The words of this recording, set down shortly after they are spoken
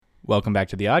Welcome back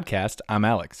to the Oddcast. I'm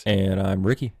Alex. And I'm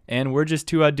Ricky. And we're just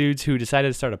two odd dudes who decided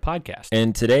to start a podcast.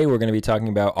 And today we're going to be talking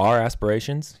about our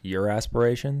aspirations, your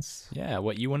aspirations. Yeah,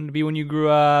 what you wanted to be when you grew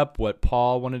up, what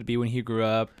Paul wanted to be when he grew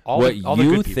up. All what the you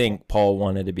good people. think Paul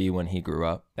wanted to be when he grew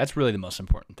up. That's really the most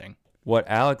important thing. What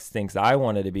Alex thinks I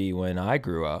wanted to be when I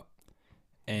grew up.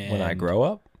 And when I grow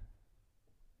up.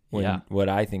 Yeah. What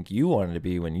I think you wanted to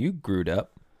be when you grew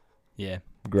up. Yeah,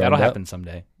 Grown that'll up. happen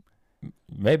someday.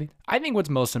 Maybe. I think what's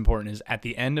most important is at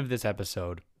the end of this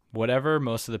episode, whatever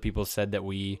most of the people said that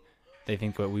they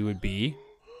think what we would be,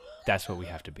 that's what we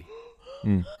have to be.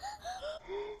 I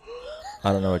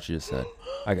don't know what you just said.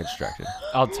 I got distracted.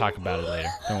 I'll talk about it later.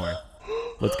 Don't worry.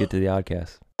 Let's get to the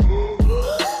Oddcast.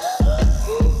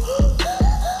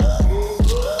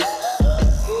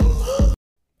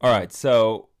 All right,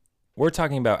 so we're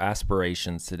talking about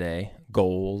aspirations today,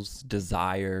 goals,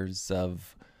 desires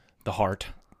of The heart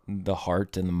the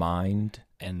heart and the mind.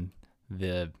 and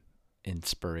the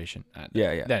inspiration.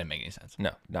 Yeah. That didn't make any sense.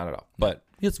 No, not at all. But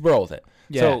let's roll with it.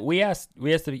 Yeah. So we asked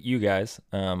you guys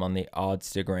on the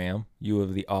Oddstagram, you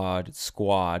of the Odd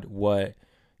Squad, what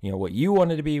you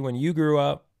wanted to be when you grew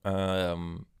up. I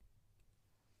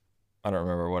don't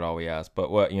remember what all we asked,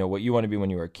 but what you want to be when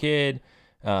you were a kid.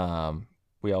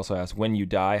 We also asked, when you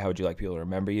die, how would you like people to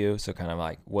remember you? So kind of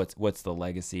like what's the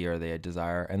legacy or the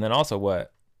desire, and then also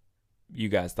what you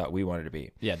guys thought we wanted to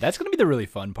be. Yeah, that's going to be the really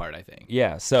fun part, I think.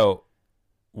 Yeah, so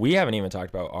we haven't even talked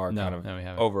about our We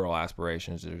haven't. overall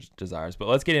aspirations or desires, but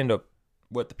let's get into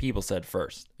what the people said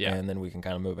first, Yeah. and then we can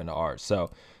kind of move into ours. So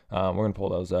we're going to pull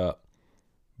those up.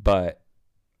 But,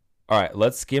 all right,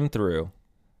 let's skim through,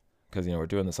 because, we're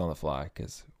doing this on the fly,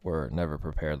 because we're never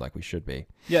prepared like we should be.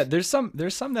 Yeah, there's some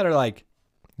that are like,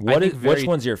 Which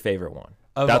one's your favorite one?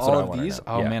 of That's all what I of wanna these. know.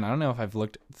 Oh Yeah. man, I don't know if I've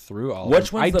looked through all. Which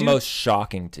of them. one's the most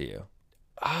shocking to you?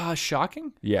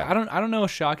 Shocking? Yeah. I don't know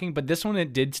shocking, but this one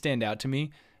it did stand out to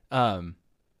me.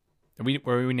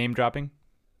 Were we name dropping?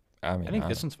 I mean, I think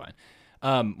this one's fine.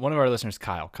 One of our listeners,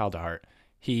 Kyle DeHart,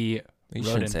 you wrote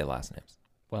shouldn't in- say last names.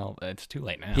 Well, it's too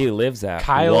late now. He lives at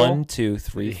Kyle- 1, 2,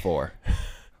 3, 4.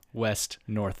 West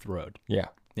North Road. Yeah.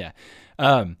 Yeah.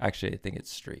 Actually, I think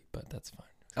it's street, but that's fine.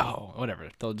 Oh, whatever.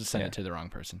 They'll just send Yeah. it to the wrong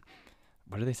person.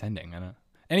 What are they sending? I don't know.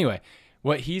 Anyway,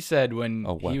 what he said when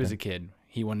he was a kid,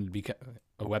 he wanted to be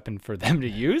a weapon for them to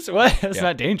use. What? That's Yeah.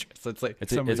 not dangerous. It's like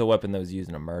It's a weapon that was used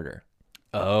in a murder.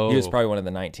 Oh, He was probably one of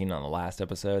the 19 on the last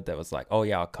episode that was like, oh,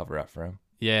 yeah, I'll cover up for him.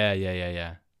 yeah.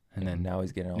 And then now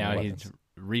he's getting all now the he's weapons.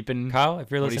 reaping. Kyle, if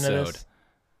you're what he listening to sowed. this,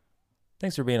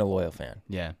 thanks for being a loyal fan.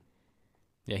 Yeah.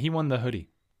 He won the hoodie.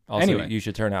 Also, Anyway. you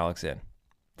should turn Alex in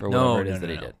for whatever it is that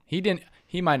he did. He didn't.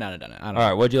 He might not have done it. I don't All know.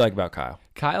 right, what'd you like about Kyle?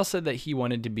 Kyle said that he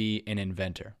wanted to be an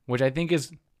inventor, which I think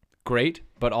is great,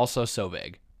 but also so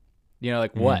vague.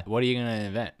 What? What are you gonna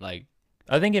invent? Like,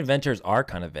 I think inventors are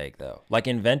kind of vague, though. Like,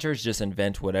 inventors just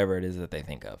invent whatever it is that they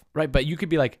think of. right? But you could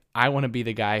be like, I want to be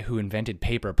the guy who invented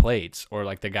paper plates, or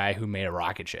like the guy who made a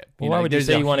rocket ship. Well, why would you there's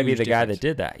say a you want to be huge the guy difference.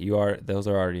 that did that? Those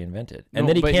are already invented. And No,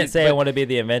 then he but can't say, I but- want to be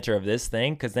the inventor of this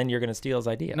thing, because then you're going to steal his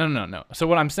idea. No. So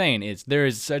what I'm saying is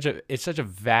it's such a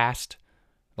vast,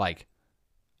 like,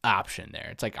 option there.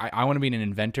 It's like, I want to be an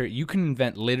inventor. You can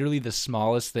invent literally the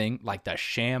smallest thing, like the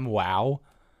Sham Wow,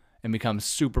 and become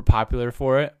super popular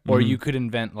for it. Or you could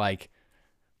invent like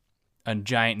a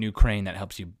giant new crane that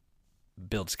helps you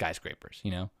build skyscrapers,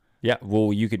 Yeah,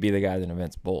 well, you could be the guy that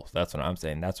invents both. That's what I'm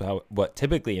saying. That's what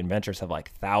typically inventors have, like,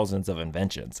 thousands of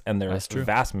inventions, and they're That's the true.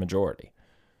 vast majority.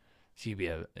 So you'd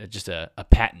be just a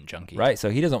patent junkie. Right, so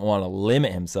he doesn't want to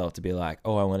limit himself to be like,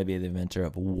 oh, I want to be the inventor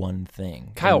of one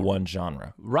thing, Kyle- in one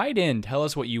genre. Write in, tell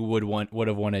us what you would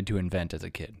have wanted to invent as a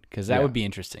kid, because that Yeah. would be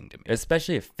interesting to me.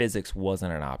 Especially if physics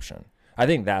wasn't an option. I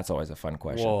think that's always a fun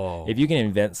question. Whoa. If you can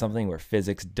invent something where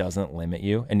physics doesn't limit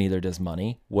you, and neither does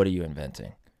money, what are you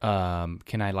inventing?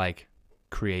 Can I like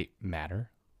create matter?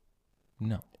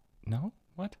 No. No?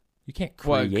 What? You can't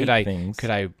Well, create things. Could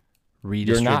I not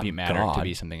redistribute matter to God.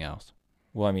 be something else?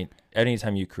 Well, I mean,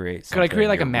 anytime you create something, Could I create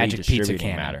like a you're magic pizza redistributing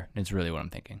cannon? matter. It's really what I'm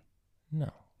thinking. No.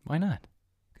 Why not?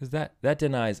 Because that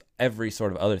denies every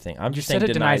sort of other thing. I'm You just said saying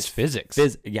it denies physics.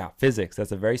 Physics.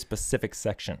 That's a very specific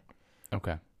section.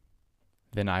 Okay.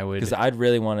 Then I would. Because I'd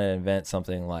really want to invent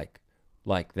something like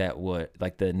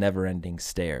the never-ending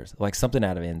stairs, like something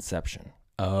out of Inception.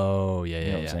 Oh yeah, You know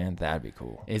yeah, what I'm yeah. saying? That'd be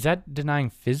cool. Is that denying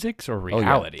physics or Oh, yeah,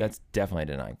 reality? that's definitely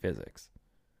denying physics.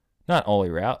 Not only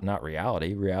not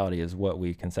reality. Reality is what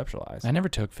we conceptualize. I never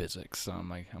took physics, so I'm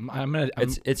like, I'm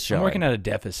It's showing. I'm working at a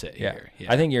deficit Yeah. here.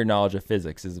 I think your knowledge of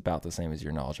physics is about the same as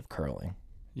your knowledge of curling.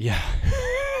 Yeah.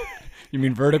 You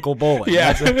mean vertical bowling?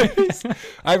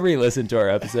 I re-listened to our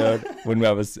episode when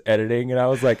I was editing, and I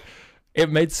was like, It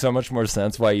made so much more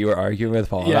sense why you were arguing with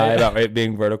Paul and Yeah, I yeah. about it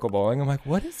being vertical bowling. I'm like,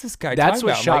 what is this guy That's talking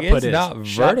what about? shot I'm like, put it's is. not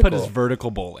Shot vertical. put is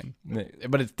vertical bowling,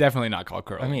 but it's definitely not called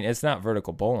curling. I mean, it's not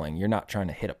vertical bowling. You're not trying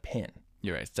to hit a pin.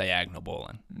 You're right. It's diagonal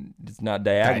bowling. It's not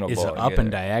diagonal It's bowling. up and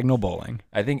either. diagonal bowling.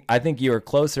 I think you were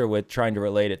closer with trying to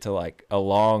relate it to like a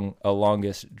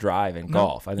longest drive in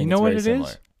golf. I think you know it's what very it similar.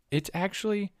 is? It's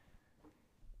actually,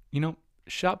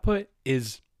 shot put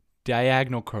is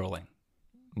diagonal curling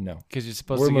No. because you're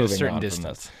supposed We're to get a moving certain on from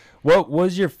distance. this. What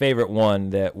was your favorite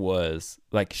one that was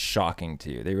like shocking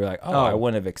to you? They were like, oh, I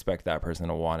wouldn't have expected that person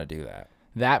to want to do that.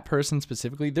 That person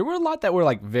specifically, there were a lot that were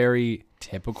like very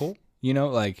typical,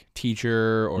 like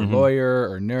teacher or lawyer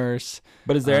or nurse.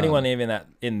 But is there anyone even that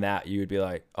in that you would be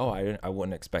like, oh, I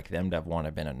wouldn't expect them to have want to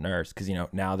have been a nurse because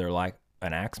now they're like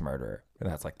an axe murderer, and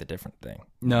that's like the different thing.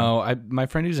 No, my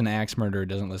friend who's an axe murderer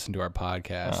doesn't listen to our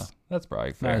podcast. Oh, that's probably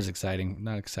Not fair. as exciting,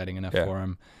 not exciting enough Yeah. for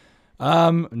him.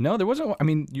 No, there wasn't. I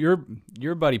mean, your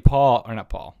buddy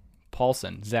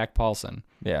Paulson, Zach Paulson,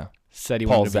 Yeah, said he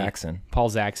Paul wanted to be Zaxon. Paul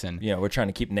Zaxon. We're trying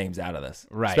to keep names out of this,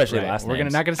 Right, especially right. last We're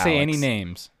names. not gonna say any Alex.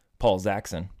 names Paul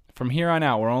Zaxon. from here on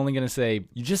out. We're only gonna say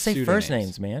You just say first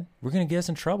names, man. We're gonna get us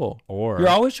in trouble. Or You're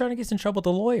always trying to get us in trouble with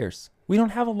the lawyers. We don't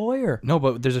have a lawyer. no,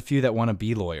 but there's a few that want to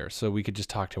be lawyers, so we could just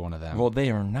talk to one of them. Well, they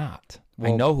are not. I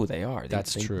Well, know who they are.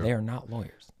 that's true. They are not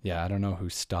lawyers. Yeah, I don't know who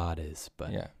Stodd is,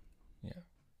 but Yeah.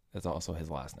 That's also his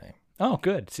last name. oh,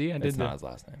 good. See, I did. It's not his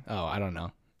last name. Oh, I don't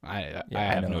know. I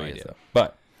Yeah, have know no who he is, idea. though.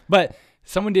 But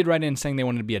someone did write in saying they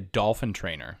wanted to be a dolphin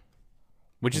trainer,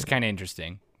 which is kind of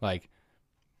interesting. Like,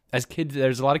 as kids,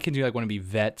 there's a lot of kids who want to be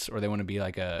vets or they want to be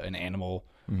like an animal,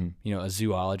 a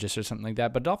zoologist or something like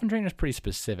that. But dolphin trainer is pretty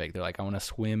specific. They're like, I want to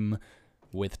swim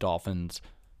with dolphins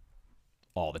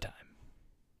all the time.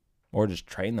 Or just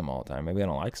train them all the time. Maybe I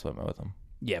don't like swimming with them.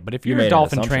 Yeah, but if You you're made a an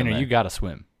dolphin assumption trainer, there. you got to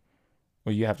swim.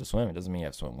 Well, you have to swim. It doesn't mean you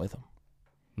have to swim with them.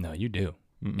 No, you do.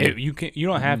 You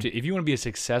don't have to. If you want to be a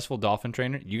successful dolphin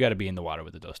trainer, you got to be in the water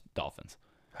with the dolphins.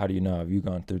 How do you know? Have you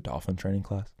gone through dolphin training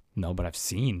class? No, but I've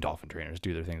seen dolphin trainers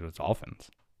do their things with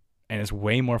dolphins, and it's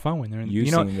way more fun when they're in. You've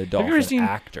you know, seen the have you ever dolphin seen-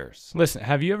 actors. Listen,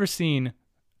 have you ever seen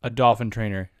a dolphin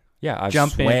trainer? Yeah, I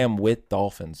jump in? swam with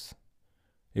dolphins.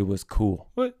 It was cool.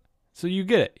 What? So you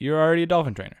get it. You're already a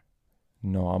dolphin trainer.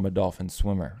 No, I'm a dolphin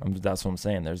swimmer. That's what I'm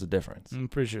saying. There's a difference. I'm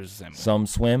pretty sure it's the same. Some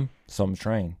swim, some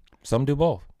train. Some do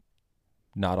both.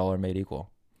 Not all are made equal.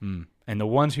 And the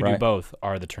ones who do Right. both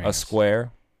are the trainers. A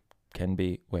square can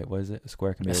be... Wait, what is it? A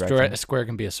square can be a A rectangle? square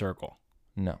can be a circle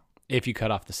No, if you cut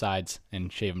off the sides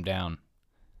and shave them down.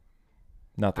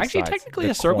 not the Actually, sides, technically,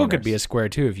 the a circle could be a corners. square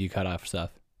too if you cut off stuff.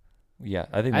 Yeah,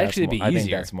 I think Actually, it'd be I think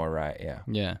easier. that's more right. Yeah,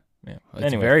 Yeah, yeah. it's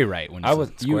Anyway, very right when it's I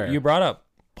was a square. you brought up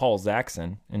Paul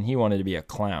Zaxon, and he wanted to be a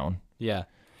clown, yeah.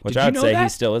 which Did you I'd know say he that?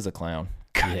 still is a clown.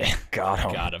 Yeah, Got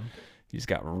him. got him. He just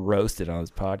got roasted on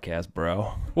his podcast,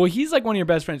 bro. Well, he's like one of your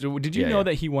best friends. Did you Yeah, know yeah.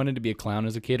 that he wanted to be a clown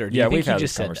as a kid, or do Yeah, you think we've he had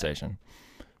just this said that?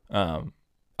 conversation.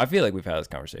 I feel like we've had this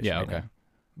conversation. Yeah, you okay. know.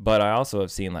 But I also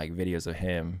have seen like videos of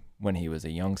him when he was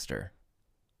a youngster,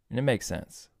 and it makes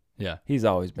sense. Yeah, He's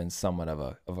always been somewhat of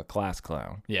a class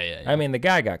clown. yeah. I mean, the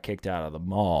guy got kicked out of the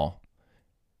mall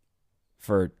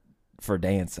for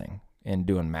dancing and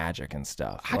doing magic and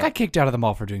stuff. I got kicked out of the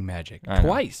mall for doing magic I know.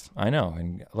 twice. I know,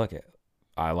 and look at.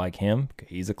 I like him.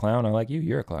 He's a clown. I like you.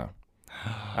 You're a clown.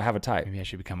 I have a type. Maybe I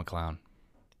should become a clown.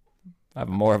 I have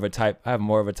more of a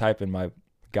type in my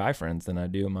guy friends than I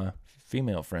do in my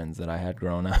female friends that I had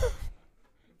growing up.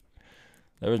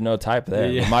 There was no type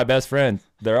there. Yeah. But my best friend,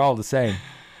 they're all the same.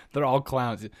 They're all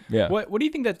clowns. Yeah. What do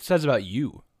you think that says about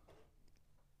you?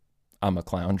 I'm a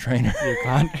clown trainer. You're a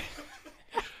clown.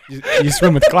 you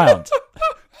swim with clowns.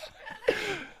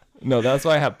 No, that's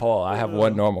why I have Paul. I have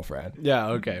one normal friend. Yeah.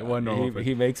 Okay. One normal friend.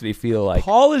 He makes me feel like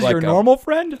Paul is like your a- normal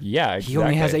friend. Yeah, exactly. He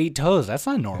only has 8 toes. That's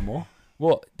not normal.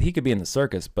 Well, he could be in the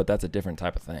circus, but that's a different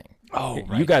type of thing. Oh,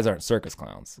 You guys aren't circus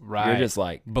clowns. Right. You're just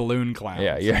like balloon clowns.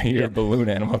 yeah, you're a balloon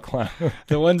animal clown.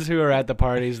 The ones who are at the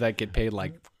parties that get paid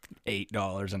like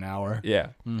 $8 an hour. Yeah.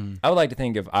 I would like to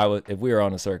think if we were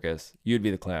on a circus, you'd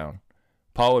be the clown.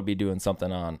 Paul would be doing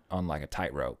something on like a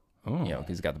tightrope, Oh. because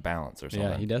he's got the balance or something.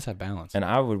 Yeah, he does have balance. And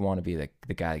I would want to be the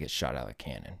guy that gets shot out of a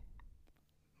cannon.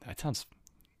 That sounds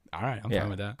all right. I'm fine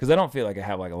with that. Because I don't feel like I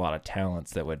have like a lot of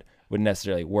talents that would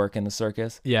necessarily work in the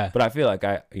circus. Yeah. But I feel like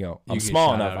I'm get small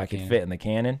shot enough out of I a could cannon. fit in the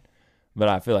cannon. But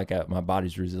I feel like my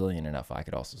body's resilient enough I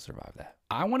could also survive that.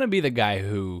 I want to be the guy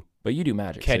who But you do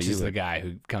magic. so catches you the would- guy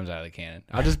who comes out of the cannon.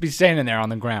 I'll just be standing there on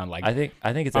the ground like I think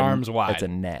it's arms a, wide. It's a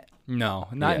net. no,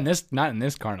 not in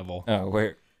this carnival. Oh,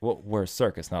 we're a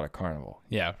circus, not a carnival.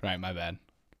 Yeah, right. My bad.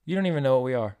 You don't even know what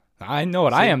we are. I know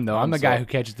what I am though. I'm the guy who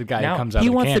catches the guy who comes out of the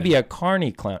cannon. He wants to be a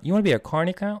carny clown. You want to be a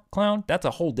carny clown? That's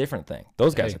a whole different thing.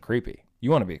 Those guys are creepy.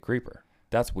 You want to be a creeper.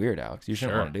 That's weird, Alex. You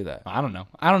shouldn't want to do that. I don't know.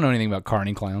 I don't know anything about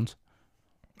carny clowns.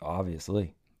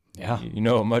 Obviously. Yeah. You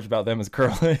know as much about them as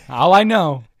Curly. All I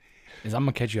know is I'm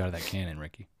going to catch you out of that cannon,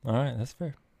 Ricky. All right, that's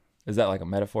fair. Is that like a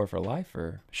metaphor for life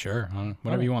or? Sure.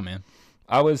 Whatever you want, man.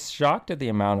 I was shocked at the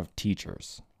amount of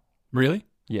teachers. Really?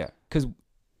 Yeah. Because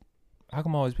how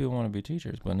come always people want to be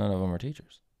teachers, but none of them are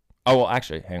teachers? Oh, well,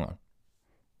 actually, hang on.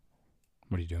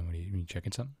 What are you doing? Are you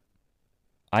checking something?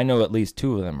 I know at least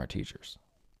 2 of them are teachers.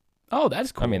 Oh,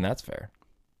 that's cool. I mean, that's fair.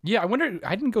 Yeah, I wonder.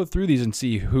 I didn't go through these and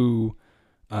see who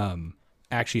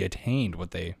actually attained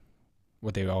what they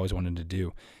always wanted to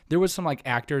do. There was some like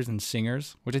actors and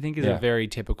singers, which I think is a very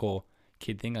typical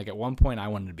kid thing. Like at one point, I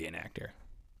wanted to be an actor,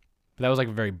 but that was like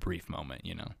a very brief moment,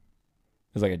 you know.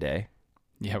 It was like a day.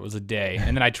 Yeah, it was a day,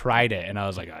 and then I tried it, and I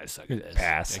was like, I suck at this.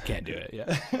 Pass. I can't do it.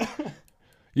 Yeah.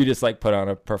 You just like put on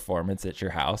a performance at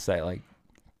your house at like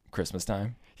Christmas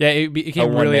time. Yeah, it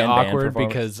became really one-man band awkward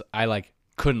performance? because I like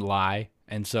couldn't lie,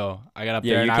 and so I got up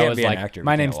Yeah, there you and I can't was be an like, actor if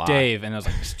 "My you name's can't lie." Dave," and I was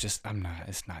like,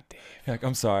 It's not Dave. You're like,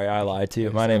 I'm sorry, I lied to you.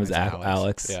 My name is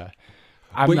Alex. Yeah,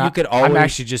 But you could always- I'm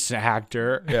actually just an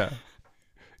actor. Yeah.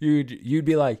 You'd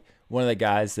be like one of the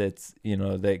guys that's, you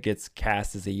know, that gets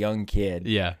cast as a young kid.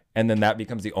 Yeah. And then that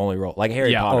becomes the only role. Like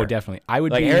Harry Yeah. Potter. Oh, definitely. I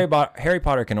would Like be Harry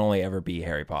Potter can only ever be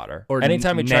Harry Potter. Or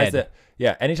anytime he tries Ned.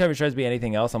 anytime he tries to be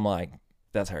anything else, I'm like,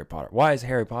 that's Harry Potter. Why is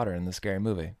Harry Potter in this scary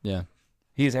movie? Yeah.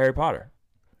 He's Harry Potter.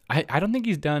 I don't think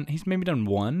he's maybe done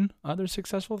one other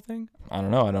successful thing. I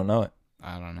don't know. I don't know it.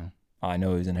 I don't know. I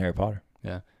know he's in Harry Potter.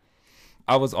 Yeah.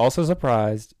 I was also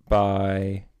surprised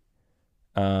by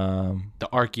The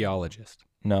archaeologist.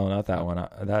 no, not that one.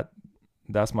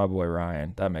 That's my boy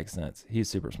Ryan. That makes sense. He's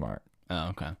super smart. Oh,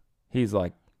 okay. He's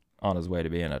like on his way to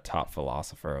being a top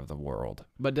philosopher of the world.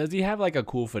 But does he have like a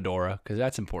cool fedora? Because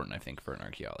that's important, I think, for an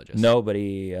archaeologist. No, but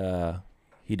he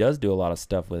does do a lot of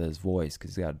stuff with his voice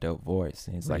because he's got a dope voice.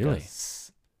 And he's like Really?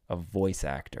 a voice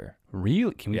actor.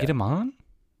 Really? Can we Yeah. get him on?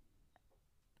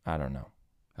 I don't know.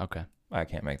 Okay. I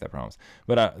can't make that promise.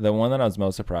 But the one that I was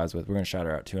most surprised with, we're going to shout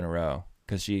her out 2 in a row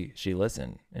because she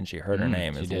listened and she heard her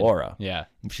name she is did. Laura. Yeah.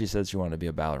 She said she wanted to be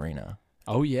a ballerina.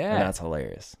 Oh yeah. And that's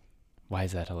hilarious. Why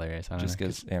is that hilarious? I don't Just know.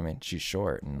 because, I mean, she's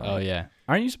short. And Oh yeah.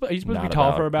 Are you supposed to be not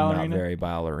tall for a ballerina? Not very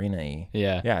ballerina-y.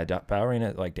 Yeah. Yeah,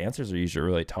 ballerina, like dancers are usually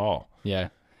really tall. Yeah.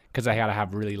 Because I gotta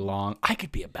have really long. I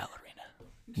could be a ballerina.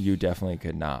 You definitely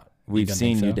could not. We've don't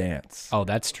seen think you so? dance. Oh,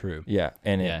 that's true. Yeah,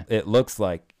 and Yeah. it looks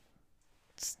like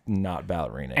it's not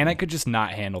ballerina. And I could just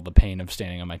not handle the pain of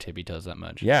standing on my tippy toes that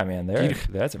much. Yeah, man,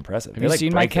 that's impressive. Have They, you like,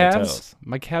 seen my break their calves? toes.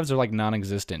 My calves are like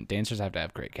non-existent. Dancers have to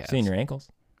have great calves. Seen your ankles?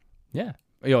 Yeah.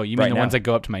 Yo, you mean Right the now. ones that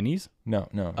go up to my knees? No.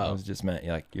 I Oh. was just meant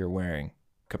like you're wearing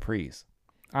capris.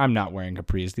 I'm not wearing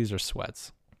capris. These are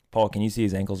sweats. Paul, can you see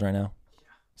his ankles right now?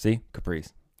 See,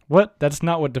 capris. What? That's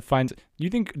not what defines. You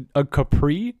think a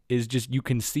capri is just you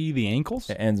can see the ankles?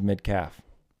 It ends mid calf.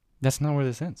 That's not where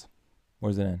this ends.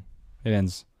 Where's it end? It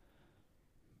ends.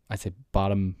 I'd say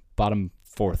bottom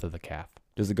fourth of the calf.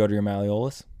 Does it go to your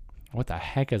malleolus? What the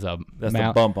heck is a That's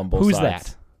the bump on both Who's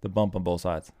sides. that? The bump on both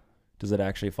sides. Does it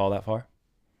actually fall that far?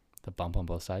 The bump on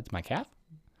both sides? My calf?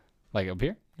 Like up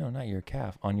here? No, not your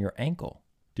calf. On your ankle.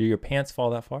 Do your pants fall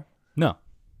that far? No,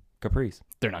 Capris.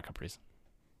 they're not capris.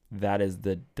 That is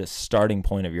the starting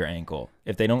point of your ankle.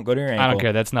 If they don't go to your ankle, I don't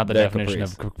care. That's not the they're definition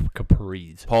of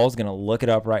capris. Paul's going to look it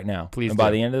up right now. Please And by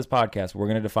do. the end of this podcast, we're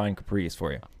going to define capris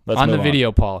for you. Let's On the move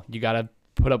video, Paul, you got to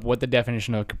put up what the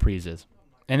definition of capris is.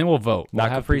 And then we'll vote. We'll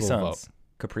Not have Capri people Suns.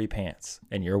 Capri pants.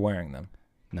 And you're wearing them.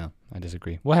 No, I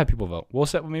disagree. We'll have people vote.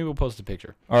 Maybe we'll post a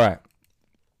picture. All right.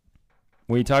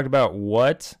 We talked about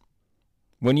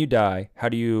when you die, how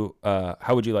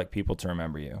would you like people to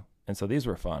remember you? And so these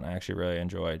were fun. I actually really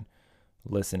enjoyed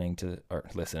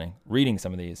reading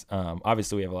some of these.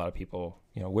 Obviously we have a lot of people,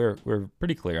 you know, we're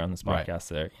pretty clear on this Right. podcast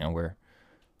that, you know, we're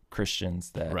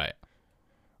Christians that Right.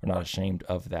 we're not ashamed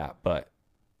of that. But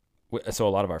so a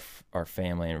lot of our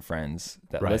family and friends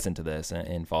that Right. listen to this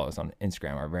and follow us on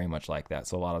Instagram are very much like that.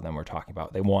 So a lot of them were talking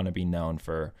about, they want to be known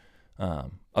for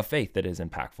a faith that is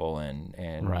impactful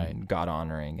and Right. God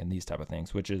honoring and these type of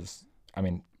things, which is, I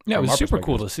mean, Yeah, it from was our super perspective,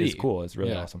 cool to see. It's cool. It's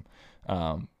really Yeah. awesome.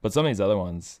 But some of these other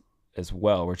ones as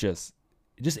well were just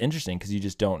interesting because you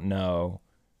just don't know.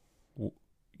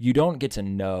 You don't get to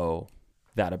know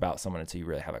that about someone until you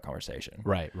really have a conversation.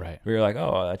 Right, right, Where you're like,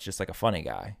 oh, that's just like a funny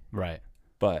guy, right.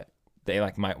 but they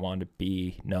like might want to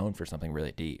be known for something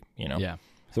really deep, you know? Yeah.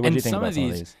 So what And do you think some about of some of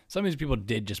these, these? some of these people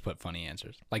did just put funny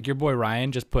answers. Like your boy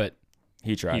Ryan just put,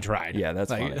 He tried. he tried. Yeah, that's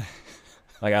Like, funny.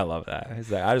 Like, I love that. It's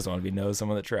like, I just want to know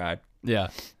someone that tried. Yeah.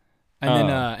 And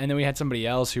then we had somebody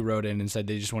else who wrote in and said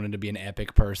they just wanted to be an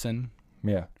epic person,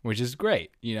 Yeah. which is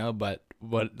great, but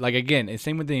like, again, it's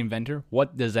same with the inventor.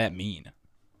 What does that mean?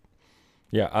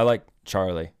 Yeah, I like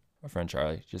Charlie, my friend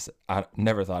Charlie. I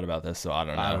never thought about this, so I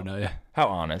don't know. I don't know. Yeah. How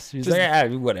honest. He's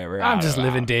like, whatever. I'm just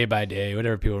living day by day,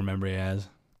 whatever people remember me as.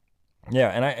 Yeah,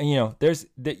 and there's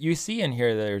that you see in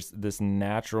here. There's this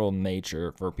natural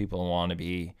nature for people who want to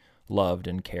be loved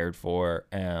and cared for,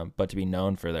 but to be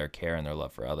known for their care and their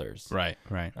love for others. Right.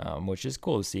 Which is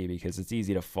cool to see because it's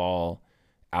easy to fall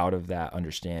out of that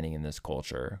understanding in this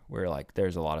culture where like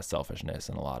there's a lot of selfishness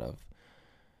and a lot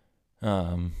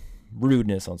of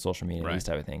rudeness on social media, these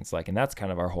type of things. Like, and that's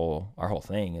kind of our whole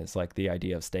thing is like the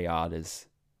idea of stay odd is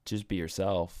just be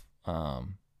yourself,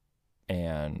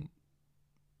 and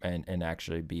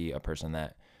actually be a person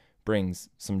that brings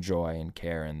some joy and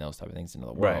care and those type of things into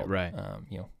the world. Right.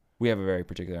 We have a very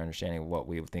particular understanding of what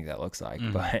we think that looks like,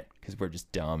 but because we're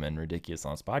just dumb and ridiculous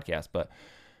on this podcast, but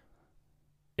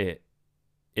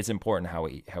it's important how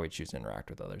we choose to interact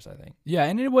with others, I think. Yeah,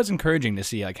 and it was encouraging to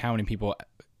see like how many people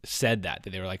said that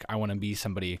they were like, I want to be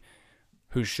somebody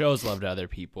who shows love to other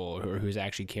people, or who's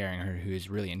actually caring, or who's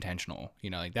really intentional.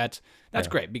 Like that's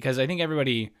great, because I think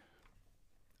everybody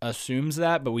assumes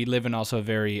that, but we live in also a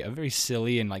very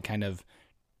silly and like kind of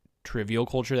trivial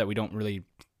culture that we don't really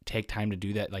take time to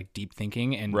do that like deep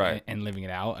thinking and living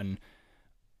it out. And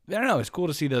I don't know, it's cool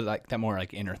to see that more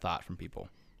like inner thought from people.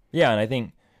 Yeah, and I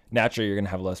think naturally you're gonna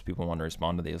have less people want to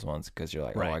respond to these ones because you're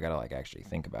like, oh, I gotta like actually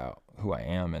think about who I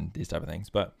am and these type of things.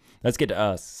 But let's get to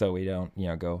us so we don't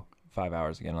go 5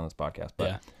 hours again on this podcast. But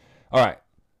yeah. All right,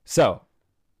 so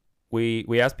we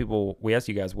asked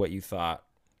you guys what you thought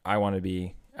I wanted to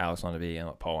be, Alex wanted to be, and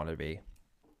what Paul wanted to be.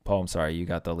 Paul, I'm sorry, you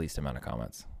got the least amount of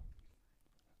comments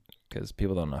because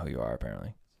people don't know who you are.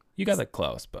 Apparently, you guys are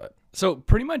close, but so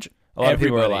pretty much a lot of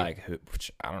people are like, who,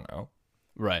 which I don't know.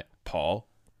 Right, Paul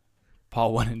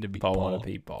wanted to be Paul. Wanted to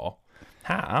be Paul.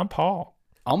 Hi, I'm Paul.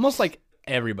 Almost like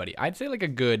everybody. I'd say like a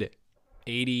good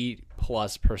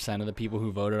 80+% of the people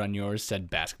who voted on yours said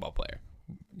basketball player.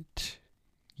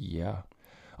 Yeah.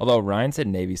 Although Ryan said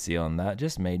Navy SEAL, and that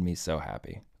just made me so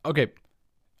happy. Okay.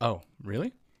 Oh,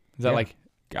 really? Is that like...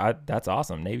 God, that's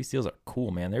awesome. Navy SEALs are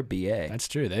cool, man. They're BA. That's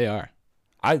true. They are.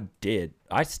 I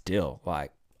still,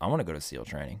 like, I want to go to SEAL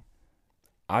training.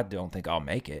 I don't think I'll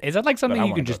make it. Is that like something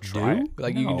you can just do?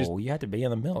 Like, no, you have to be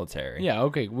in the military. Yeah,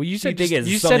 okay. Well, you said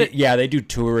you said it. Yeah, they do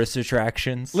tourist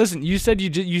attractions. Listen, you said you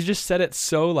just said it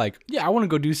so like, yeah, I want to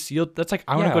go do SEAL. That's like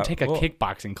I want to go take a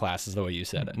kickboxing class is the way you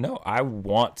said it. No, I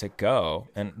want to go,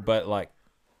 but like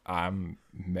I'm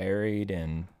married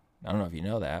and I don't know if you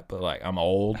know that, but like I'm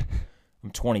old.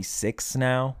 I'm 26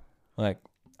 now. Like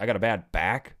I got a bad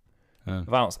back.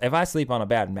 If I sleep on a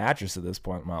bad mattress at this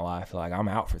point in my life, like I'm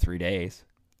out for 3 days.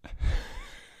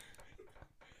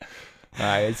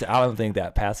 I don't think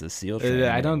that passes SEAL training.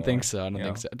 I don't think so. I don't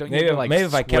think so. Don't maybe, you have to, maybe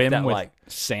if I kept that with like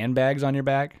sandbags on your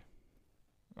back?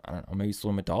 I don't know. Maybe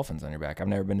swim with dolphins on your back. I've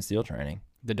never been to SEAL training.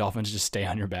 The dolphins just stay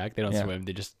on your back. They don't swim.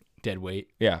 They just dead weight.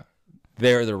 Yeah,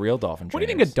 they're the real dolphin trainers. What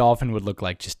do you think a dolphin would look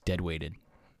like just dead weighted?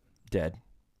 Dead.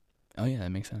 Oh yeah, that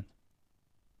makes sense.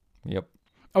 Yep.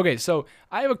 Okay, so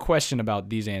I have a question about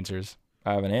these answers.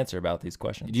 I have an answer about these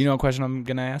questions. Do you know what question I'm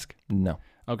gonna ask? No.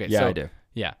 Okay. Yeah, I do.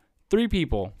 Yeah, 3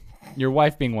 people, your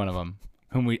wife being one of them,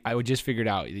 whom I just figured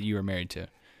out that you were married to.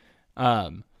 Yeah,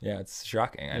 it's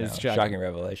shocking. I know. Shocking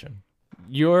revelation.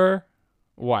 Your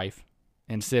wife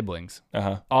and siblings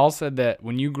all said that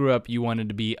when you grew up, you wanted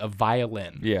to be a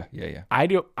violin. Yeah.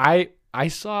 I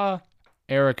saw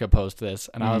Erica post this,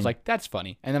 and I was like, that's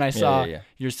funny. And then I saw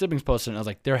your siblings post it, and I was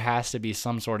like, there has to be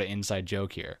some sort of inside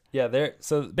joke here. Yeah,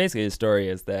 so basically the story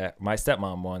is that my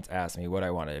stepmom once asked me what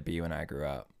I wanted to be when I grew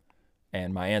up,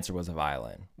 and my answer was a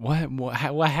violin.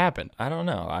 What happened? I don't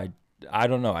know. I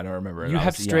don't know. I don't remember. You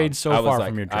have strayed so far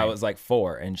from your dream. I was like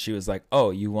 4, and she was like,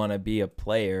 oh, you want to be a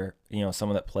player,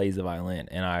 someone that plays the violin?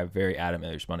 And I very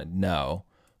adamantly responded, no.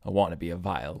 I want to be a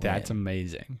violin. That's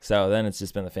amazing. So then it's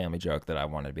just been the family joke that I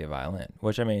wanted to be a violin,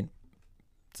 which I mean,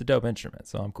 it's a dope instrument,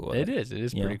 so I'm cool with it. It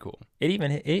is pretty cool.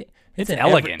 It's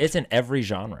elegant. It's in every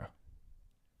genre.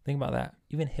 Think about that.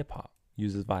 Even hip hop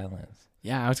uses violins.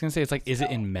 Yeah, I was gonna say it's like, is it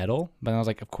in metal? But I was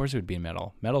like, of course it would be in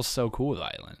metal. Metal's so cool with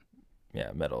violin. Yeah,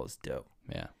 metal is dope.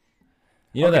 Yeah.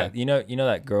 You know that you know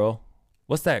that girl?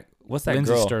 What's that Lindsay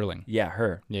girl? Sterling. Yeah,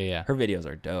 her. Yeah. Her videos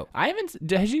are dope.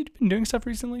 Has she been doing stuff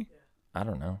recently? I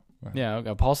don't know. Yeah,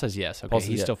 okay. Paul says yes. Okay,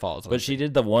 he still follows. But she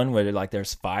did the one where like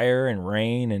there's fire and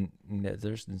rain and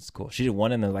it's cool. She did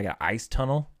one in like an ice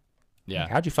tunnel. Yeah.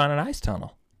 Like, how'd you find an ice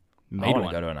tunnel? I want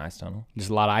to go to an ice tunnel. There's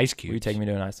a lot of ice cubes. Will you take me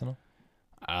to an ice tunnel?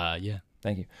 Yeah.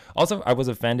 Thank you. Also, I was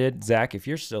offended, Zach, if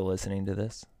you're still listening to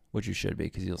this, which you should be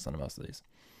because you listen to most of these.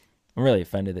 I'm really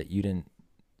offended that you didn't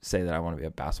say that I want to be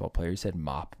a basketball player. You said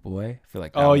mop boy. I feel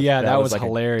like that was like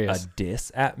hilarious. A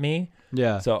diss at me.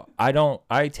 Yeah. So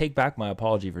I take back my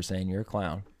apology for saying you're a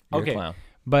clown. You're a clown.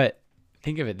 But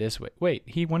think of it this way. Wait,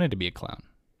 he wanted to be a clown.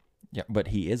 Yeah, but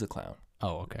he is a clown.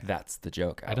 Oh, okay. That's the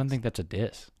joke. I don't think that's a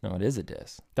diss. No, it is a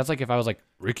diss. That's like if I was like,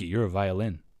 Ricky, you're a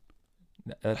violin.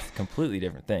 That's a completely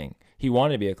different thing. He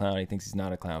wanted to be a clown. He thinks he's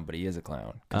not a clown, but he is a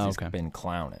clown because he's been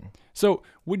clowning. So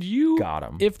would you, got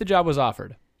him. if the job was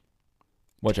offered,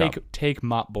 What job? Take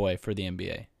mop boy for the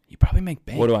NBA? You probably make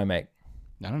bank. What do I make?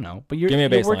 I don't know. But you're Give me a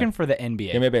baseline. working for the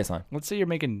NBA. Give me a baseline. Let's say you're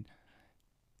making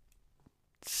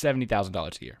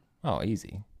 $70,000 a year. Oh,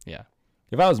 easy. Yeah.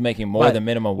 If I was making more than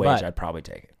minimum wage, I'd probably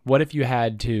take it. What if you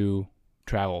had to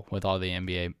travel with all the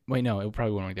NBA? Wait, no, it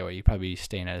probably wouldn't work that way. You'd probably be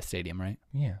staying at a stadium, right?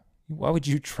 Yeah. Why would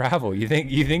you travel? You think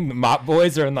the mop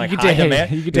boys are in like You get high to-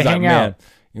 demand? you get to He's like, hang "Man, out."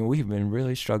 we've been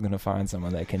really struggling to find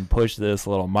someone that can push this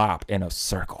little mop in a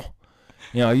circle.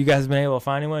 You guys been able to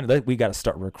find anyone? We got to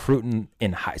start recruiting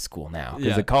in high school now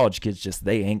because Yeah. the college kids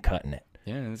they ain't cutting it.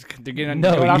 Yeah, they're getting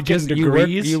No, going you off just getting you work,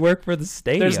 degrees. you work for the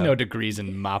stadium. There's no degrees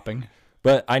in mopping.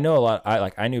 But I know a lot.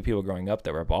 I knew people growing up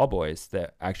that were ball boys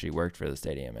that actually worked for the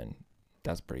stadium, and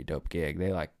that's a pretty dope gig.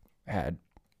 They had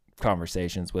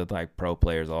conversations with pro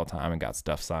players all the time and got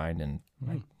stuff signed. And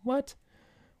what?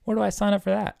 Where do I sign up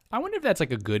for that? I wonder if that's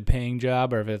like a good paying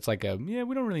job or if it's like we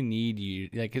don't really need you.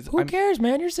 Like, Who cares,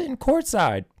 man? You're sitting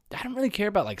courtside. I don't really care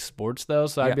about like sports though,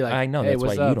 so I'd be like, I know hey, that's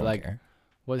what's why up? you don't Like, care.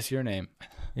 what's your name?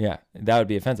 Yeah, that would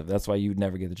be offensive. That's why you'd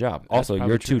never get the job. That's Also,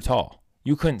 probably you're true. too tall.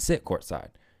 You couldn't sit courtside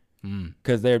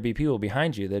because there'd be people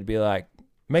behind you. They'd be like,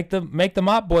 make the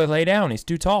mop boy lay down. He's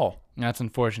too tall. That's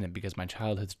unfortunate because my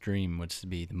childhood's dream was to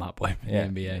be the mop boy for the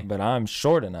NBA. But I'm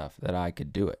short enough that I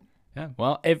could do it. Yeah.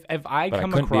 Well, if I But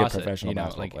come I couldn't be a across professional it,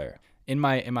 basketball like player. in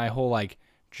my whole like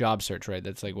job search, right?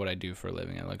 That's like what I do for a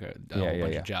living. I look at a whole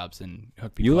bunch of jobs and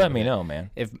hook people. You up let me with it. know, man.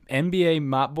 If NBA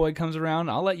mop boy comes around,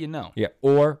 I'll let you know. Yeah,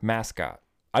 or mascot.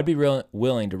 I'd be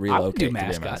willing to relocate. I would do to be a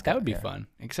mascot. That would be fun.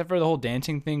 Except for the whole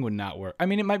dancing thing would not work. I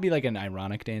mean, it might be like an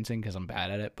ironic dancing because I'm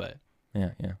bad at it, but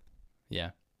Yeah. yeah,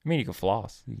 I mean, you could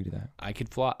floss. You could do that. I could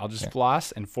floss. I'll just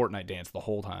floss and Fortnite dance the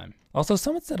whole time. Also,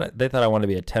 someone said they thought I wanted to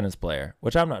be a tennis player,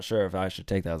 which I'm not sure if I should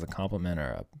take that as a compliment or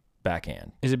a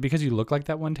backhand. Is it because you look like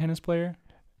that one tennis player?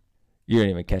 You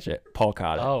didn't even catch it. Paul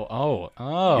caught it. Oh.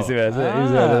 You see what I said? You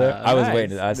see what I did? I was nice,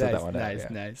 waiting. I said nice, that one down. Nice, Yeah.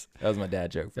 nice. That was my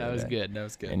dad joke. For That the was day. good. That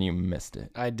was good. And you missed it.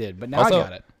 I did, but now Also, I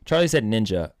got it. Charlie said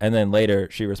ninja, and then later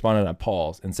she responded on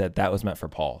Paul's and said that was meant for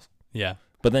Paul's. Yeah.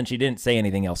 But then she didn't say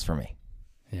anything else for me.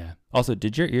 Yeah. Also,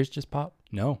 did your ears just pop?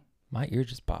 No, My ear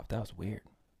just popped. That was weird.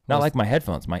 Not like my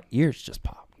headphones. My ears just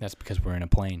popped. that's because we're in a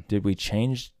plane. Did we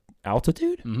change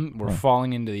altitude? We're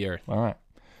falling into the earth. All right.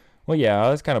 Well, yeah,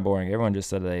 that's kind of boring. Everyone just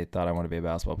said they thought I want to be a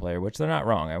basketball player, which they're not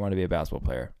wrong. I want to be a basketball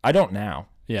player. I don't now.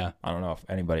 Yeah. I don't know if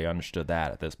anybody understood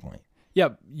that at this point. Yeah.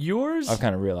 Yours. I've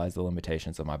kind of realized the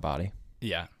limitations of my body.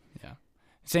 Yeah. Yeah.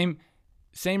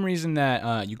 Same reason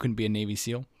that you couldn't be a Navy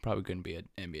SEAL, probably couldn't be an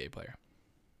NBA player.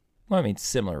 Well, I mean,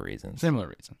 similar reasons. Similar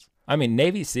reasons. I mean,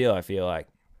 Navy SEAL, I feel like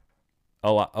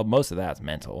a lot. Most of that's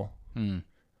mental.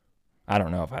 I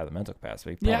don't know if I have the mental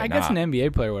capacity. Yeah, I Probably guess not. an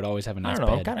NBA player would always have a I nice don't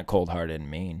know. I'm bed. kind of cold-hearted and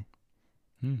mean.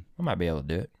 I might be able to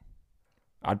do it.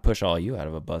 I'd push all of you out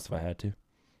of a bus if I had to.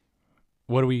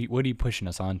 What are you pushing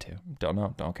us onto? Don't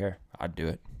know. Don't care. I'd do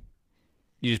it.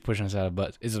 You just pushing us out of a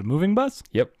bus. Is it a moving bus?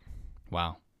 Yep.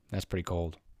 Wow. That's pretty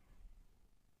cold.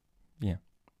 Yeah.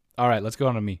 All right, let's go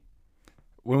on to me.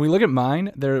 When we look at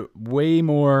mine, they're way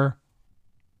more.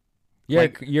 Yeah,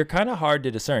 Like- you're kind of hard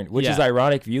to discern, which is Yeah.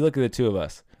 ironic if you look at the two of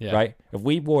us, Yeah. right? If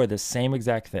we wore the same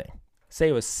exact thing, say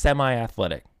it was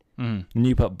semi-athletic, Mm. and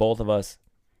you put both of us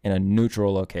in a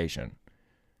neutral location,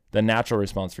 the natural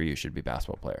response for you should be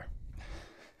basketball player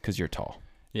because you're tall.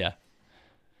 Yeah.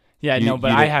 Yeah, You- no, but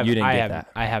you I didn't- have you didn't I get have that.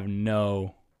 I have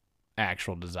no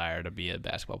actual desire to be a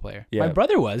basketball player. Yeah. My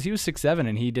brother was. He was 6'7"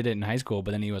 and he did it in high school,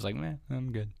 but then he was like, "Meh,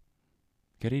 I'm good."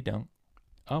 Could he dunk?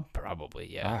 Oh,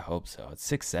 probably, yeah. I hope so. It's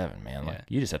 6'7", man. Like Yeah.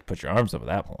 you just have to put your arms up at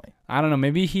that point. I don't know.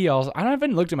 Maybe he also. I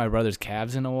haven't looked at my brother's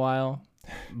calves in a while,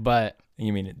 but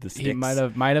You mean the sticks? he might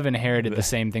have inherited the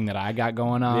same thing that I got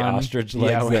going on. the ostrich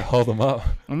legs Yeah, that hold them up.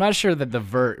 I'm not sure that the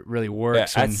vert really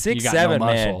works. At when 6'7", you got no man,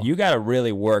 muscle. you got to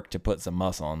really work to put some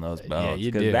muscle on those bones.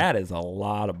 you because do. that is a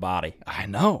lot of body. I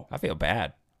know. I feel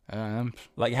bad. Um,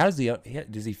 Like, how does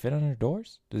does he fit under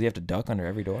doors? Does he have to duck under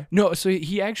every door? no, so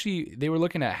they were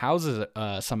looking at houses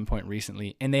some point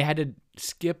recently, and they had to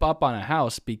skip up on a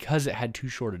house because it had too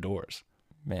short of doors.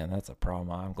 Man, that's a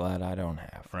problem I'm glad I don't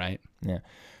have. Right. Yeah.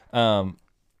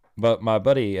 But my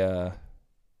buddy, the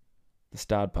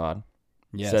Stod Pod,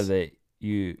 Yes. said that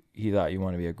he thought you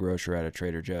want to be a grocer at a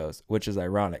Trader Joe's, which is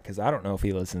ironic because I don't know if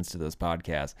he listens to this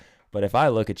podcast. But if I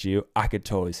look at you, I could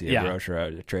totally see a grocer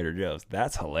at a Trader Joe's.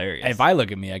 That's hilarious. If I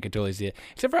look at me, I could totally see it.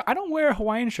 Except for I don't wear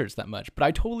Hawaiian shirts that much, but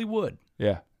I totally would.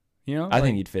 Yeah. You know? I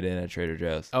think you'd fit in at Trader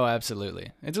Joe's. Oh,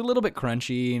 absolutely. It's a little bit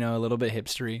crunchy, you know, a little bit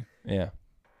hipstery. Yeah.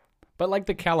 But like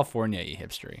the California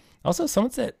hipstery. Also,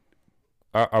 someone said,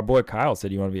 our boy Kyle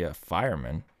said you want to be a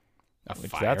fireman.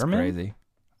 Which That's fireman? crazy.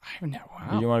 I know.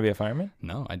 Wow. Did you want to be a fireman?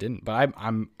 No, I didn't. But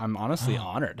I'm honestly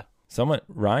honored.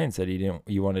 Ryan said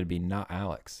you wanted to be not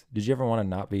Alex. Did you ever want to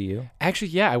not be you? Actually,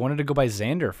 yeah, I wanted to go by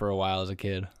Xander for a while as a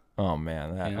kid. Oh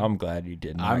man, Yeah. I'm glad you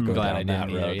did not I'm go glad down I that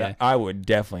didn't road. either, yeah. I would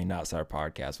definitely not start a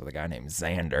podcast with a guy named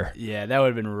Xander. Yeah, that would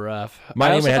have been rough. My I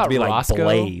name also would have to thought be like Roscoe-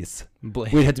 Blaze.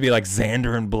 Blaze. We'd have to be like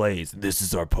Xander and Blaze. This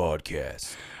is our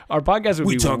podcast. Our podcast would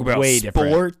We be talk about way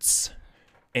different. sports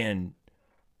and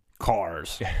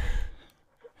Cars.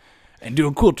 And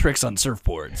doing cool tricks on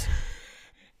surfboards.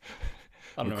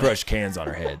 I we don't know. crush cans on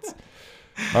our heads.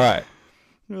 All right.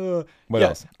 What Yeah,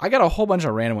 else? I got a whole bunch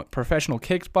of random professional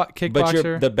But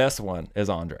kickboxer. the best one is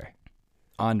Andre.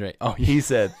 Andre. Oh, yeah. He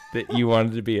said that you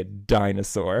wanted to be a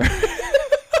dinosaur.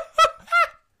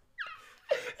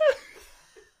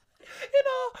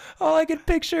 All I could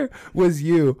picture was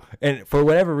you. And for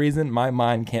whatever reason, my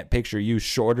mind can't picture you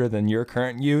shorter than your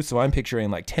current you. So I'm picturing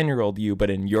like 10-year-old you,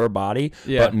 but in your body,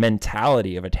 Yeah. but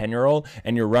mentality of a 10-year-old.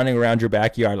 And you're running around your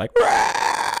backyard like,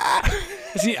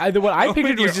 See, what I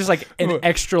pictured was just like an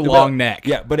extra But- long neck.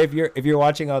 Yeah. But if you're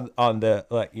watching on the,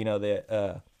 like, you know,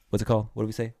 the, what's it called? What do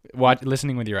we say?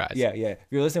 Listening with your eyes. Yeah, yeah. If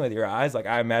you're listening with your eyes, like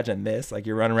I imagine this, like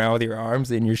you're running around with your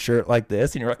arms in your shirt like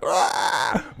this, and you're like,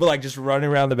 "Rah!" But like just running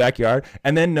around the backyard,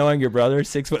 and then knowing your brother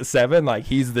 6'7", like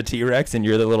he's the T-Rex and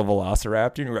you're the little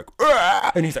Velociraptor, and you're like,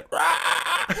 "Rah!" And he's like,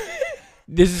 "Rah!"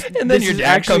 And then your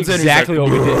dad comes in and he's exactly like,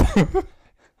 what we did.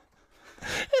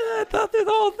 And I thought this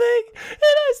whole thing, and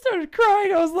I started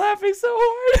crying. I was laughing so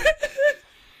hard.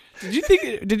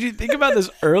 Did you think about this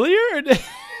earlier?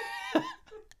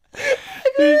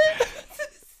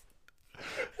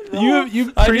 Or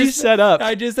you I pre just- set up.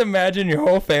 I just imagine your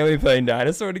whole family playing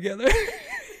dinosaur together.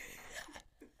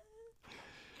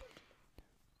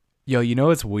 Yo, you know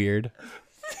what's weird?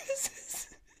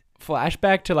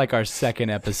 Flashback to like our second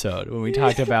episode when we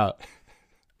talked about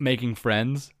making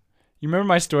friends. You remember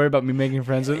my story about me making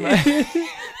friends with my...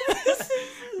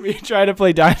 Me trying to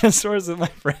play dinosaurs with my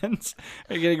friends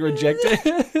and getting rejected.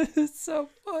 It's so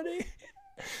funny.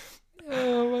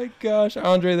 Oh my gosh,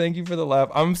 Andre, thank you for the laugh.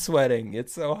 I'm sweating.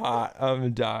 It's so hot.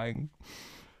 I'm dying.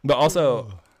 But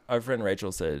also, our friend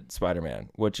Rachel said Spider-Man,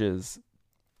 which is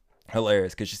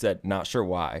hilarious because she said, not sure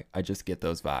why. I just get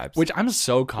those vibes. Which I'm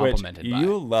so complimented by.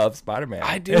 You love Spider-Man.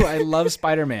 I do. I love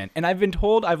Spider-Man. And I've been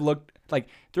told I've looked, like,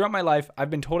 throughout my life, I've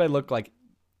been told I look like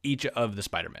each of the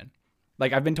Spider-Man.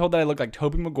 Like, I've been told that I look like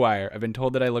Tobey Maguire. I've been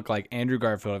told that I look like Andrew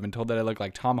Garfield. I've been told that I look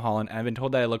like Tom Holland. And I've been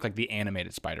told that I look like the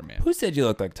animated Spider-Man. Who said you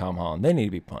look like Tom Holland? They need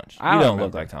to be punched. I You don't remember.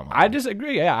 look like Tom I Holland.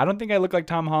 disagree. Yeah, I don't think I look like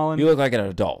Tom Holland. You look like an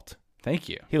adult. Thank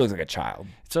you. He looks like a child.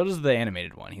 So does the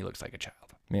animated one. He looks like a child.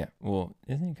 Yeah. Well,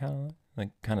 isn't he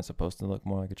kind of supposed to look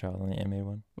more like a child than the animated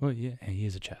one? Well, yeah, he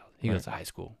is a child. He Right. goes to high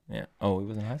school. Yeah. Oh, he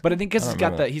was in high school. But I think because I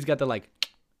don't remember he's got the like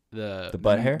the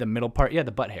butt hair? the middle part. Yeah,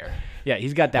 the butt hair. Yeah,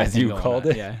 he's got that. As thing you going called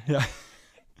on. it? Yeah, yeah.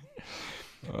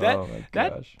 that. Oh my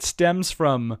That gosh. stems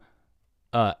from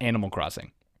Animal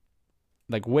Crossing.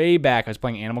 Like way back, I was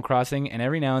playing Animal Crossing, and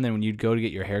every now and then when you'd go to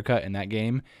get your haircut in that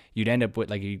game, you'd end up with,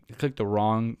 like, you click the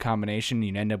wrong combination,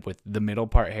 you'd end up with the middle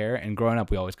part hair, and growing up,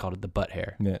 we always called it the butt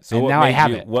hair. Yeah. So And what now I made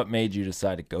have you, it. What made you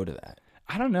decide to go to that?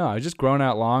 I don't know. I was just growing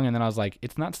out long, and then I was like,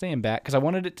 it's not staying back, because I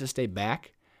wanted it to stay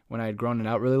back when I had grown it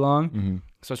out really long. Mm-hmm.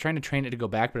 So I was trying to train it to go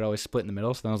back, but it always split in the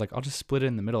middle. So then I was like, I'll just split it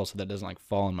in the middle so that doesn't like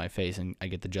fall in my face, and I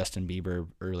get the Justin Bieber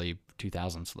early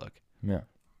 2000s look. Yeah.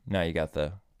 Now you got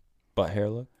the butt hair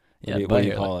look. Yeah, What butt do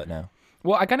you hair call it now?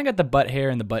 Well, I kind of got the butt hair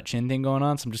and the butt chin thing going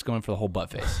on, so I'm just going for the whole butt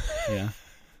face. Yeah.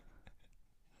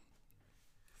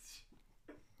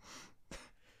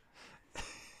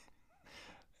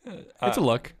 It's a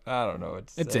look. I don't know what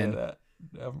to It's say in. to that.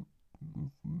 I'm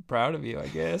proud of you, I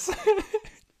guess.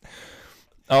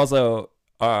 Also,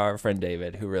 our friend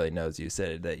David, who really knows you,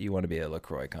 said that you want to be a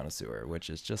LaCroix connoisseur, which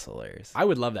is just hilarious. I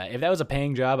would love that. If that was a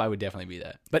paying job, I would definitely be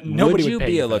that. But nobody would you pay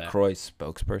be me a for that. LaCroix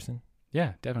spokesperson?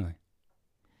 Yeah, definitely.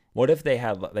 What if they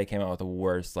came out with the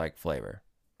worst like flavor?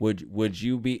 Would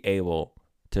you be able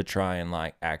to try and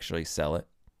like actually sell it?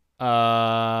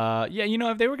 Yeah, you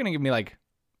know, if they were gonna give me like,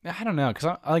 I don't know,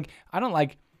 because I don't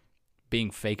like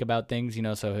being fake about things, you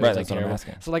know. So it was Right, like that's what I'm terrible.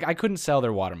 asking. So like, I couldn't sell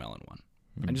their watermelon one.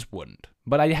 I Hmm. just wouldn't.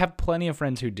 But I have plenty of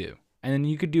friends who do. And then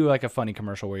you could do like a funny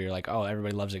commercial where you're like, oh,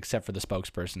 everybody loves it except for the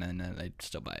spokesperson, and then they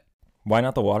still buy it. Why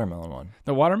not the watermelon one?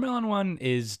 The watermelon one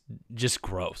is just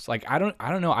gross. Like I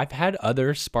don't know. I've had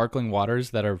other sparkling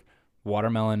waters that are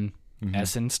watermelon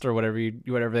essenced or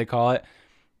whatever they call it,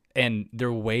 and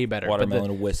they're way better.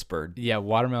 Watermelon whispered. Yeah,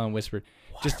 watermelon whispered.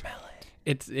 Watermelon.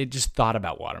 It just thought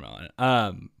about watermelon.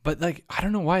 But like I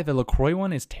don't know why the LaCroix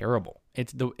one is terrible.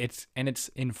 It's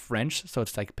in French, so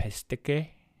it's like pastèque.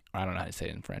 I don't know how to say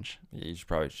it in French. Yeah, you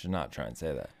should not try and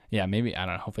say that. Yeah, maybe I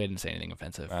don't know. Hopefully, I didn't say anything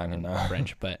offensive. I don't in know.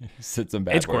 French, but Said some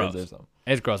bad it's words gross. or something.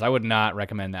 It's gross. I would not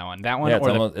recommend that one. That one Yeah,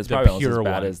 or it's the probably almost pure as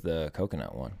bad one. as the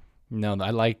coconut one. No,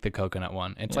 I like the coconut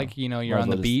one. It's like you're Might as on well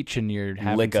the just beach and you're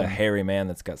having Lick a some, hairy man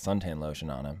that's got suntan lotion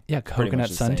on him. yeah, pretty much coconut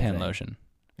the same suntan thing. lotion.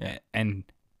 Yeah. And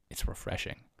it's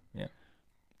refreshing.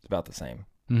 It's about the same.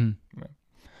 Mm-hmm.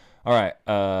 All right.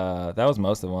 That was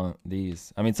most of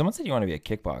these. I mean, someone said you want to be a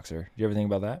kickboxer. Do you ever think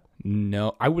about that?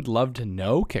 No, I would love to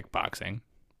know kickboxing,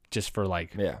 just for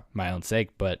like Yeah. my own sake.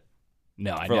 But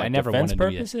no, For like I never defense wanted to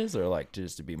be. purposes, or like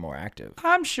just to be more active.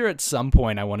 I'm sure at some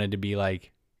point I wanted to be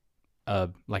like a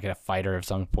fighter of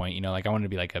some point. You know, like I wanted to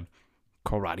be like a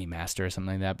karate master or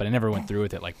something like that. But I never went through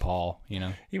with it like Paul. You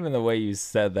know, Even the way you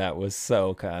said that was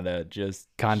so kind of just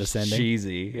condescending.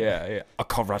 cheesy. Yeah. A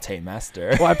karate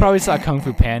master. Well, I probably saw Kung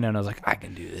Fu Panda and I was like, I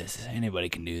can do this. Anybody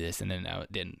can do this. And then no,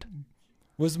 it didn't.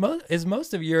 Is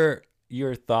most of your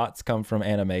thoughts come from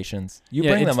animations? You Yeah,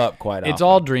 bring it's- them up quite often. It's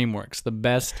all DreamWorks, the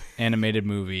best animated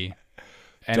movie.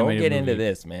 Don't get into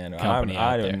this, man. company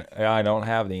out I don't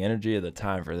have the energy or the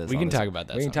time for this. We can honestly. talk about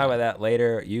that We can talk about that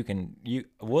later.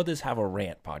 We'll just have a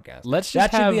rant podcast. Let's that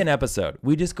just should have- be an episode.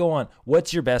 We just go on.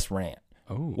 What's your best rant?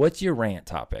 Oh, What's your rant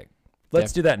topic?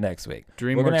 Let's do that next week.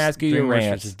 DreamWorks, We're gonna ask you your DreamWorks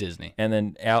rants, versus Disney. and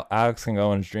then Alex can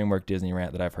go on his DreamWorks Disney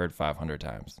rant that I've heard 500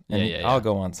 times. And Yeah. I'll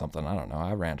go on something. I don't know.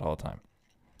 I rant all the time.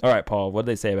 All right, Paul. What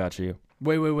did they say about you?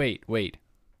 Wait.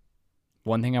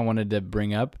 One thing I wanted to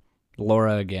bring up,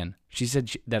 Laura again. She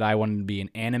said that I wanted to be an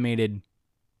animated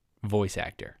voice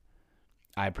actor.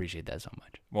 I appreciate that so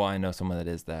much. Well, I know someone that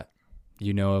is that.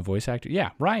 You know a voice actor? Yeah,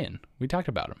 Ryan. We talked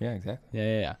about him. Yeah, exactly.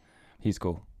 Yeah. He's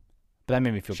cool. But that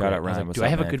made me feel Shout great. out I was Ryan. like, What's do I up,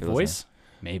 have a man, good if you're voice?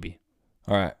 Maybe.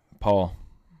 All right, Paul.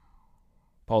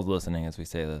 Paul's listening as we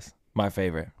say this. My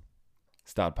favorite.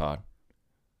 Stod Pod.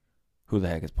 Who the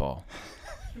heck is Paul?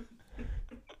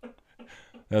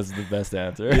 That's the best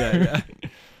answer. Yeah.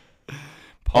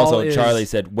 Also, Charlie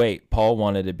said, wait, Paul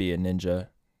wanted to be a ninja,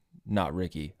 not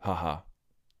Ricky. Haha.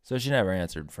 So she never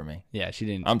answered for me. Yeah, she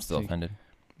didn't. I'm still offended.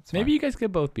 It's Maybe fine. you guys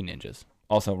could both be ninjas.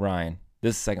 Also, Ryan.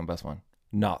 This is the second best one.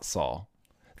 Not Saul.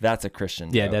 That's a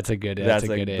Christian Yeah, joke. that's a good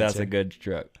answer. That's a good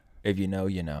joke. If you know,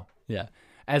 you know. Yeah.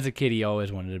 As a kid, he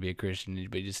always wanted to be a Christian,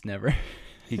 but he just never.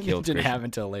 He it killed didn't Christian. happen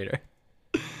until later.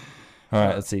 All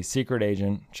right, let's see. Secret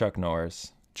Agent, Chuck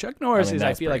Norris. Chuck Norris I mean, is, I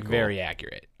that's feel pretty like, cool. very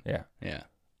accurate. Yeah. Yeah.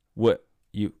 Would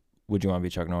you want to be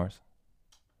Chuck Norris?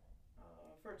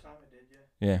 For a time I did,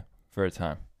 yeah. Yeah, for a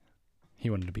time. He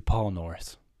wanted to be Paul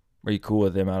Norris. Were you cool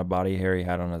with the amount of body hair he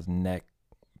had on his neck,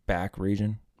 back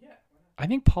region? Yeah, why not? I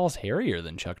think Paul's hairier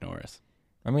than Chuck Norris.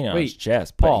 I mean, on Wait, his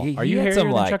chest. But Paul, he are you had hairier some,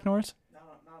 than like, Chuck Norris? Not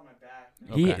on my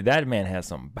back. Okay. That man has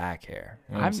some back hair.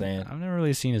 You know what I'm saying? I've never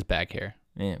really seen his back hair.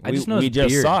 Yeah, I just know we his just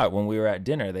beard. saw it when we were at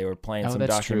dinner. They were playing Oh, some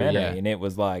that's true, documentary, yeah. and it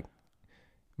was like,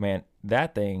 man,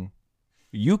 that thing,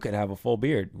 you could have a full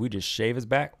beard. We just shave his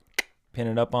back, pin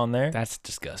it up on there. That's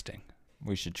disgusting.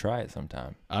 We should try it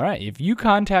sometime. All right. If you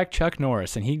contact Chuck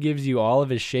Norris and he gives you all of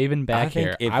his shaven back think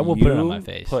hair, if I will put it on you my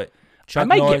face. Put I Chuck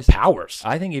might Norris, get powers.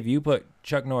 I think if you put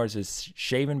Chuck Norris's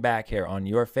shaven back hair on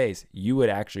your face, you would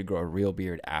actually grow a real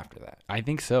beard after that. I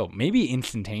think so. Maybe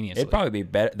instantaneously. It'd probably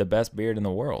be the best beard in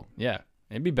the world. Yeah.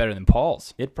 It'd be better than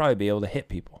Paul's. It'd probably be able to hit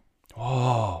people.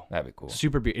 Oh. That'd be cool.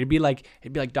 Super beard. It'd be like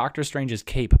Doctor Strange's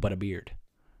cape, but a beard.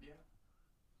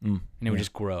 Mm, And it would yeah.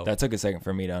 just grow. That took a second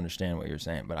for me to understand what you're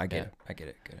saying, but I get it. I get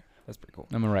it. That's pretty cool.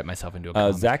 I'm going to write myself into a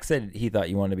comic. Zach said he thought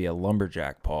you wanted to be a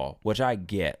lumberjack, Paul, which I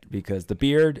get because the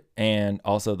beard and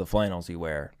also the flannels you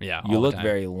wear. Yeah, You all the look time.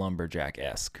 very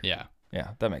lumberjack-esque. Yeah. Yeah,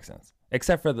 that makes sense.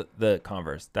 Except for the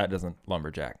Converse. That doesn't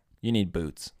lumberjack. You need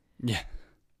boots. Yeah.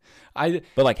 But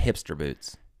like hipster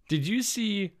boots. Did you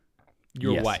see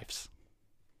your Yes. wife's?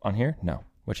 On here? No.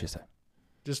 What'd she say?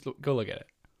 Just go look at it.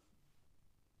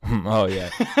 Oh yeah.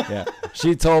 Yeah.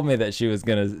 She told me that she was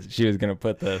gonna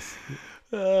put this.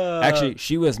 Actually,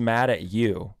 she was mad at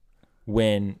you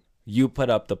when you put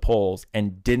up the polls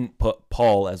and didn't put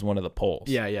Paul as one of the polls.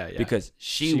 Yeah. Because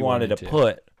she She wanted wanted to to.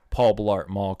 put Paul Blart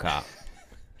Mall Cop.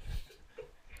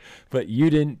 But you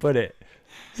didn't put it.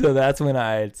 So that's when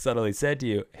I had subtly said to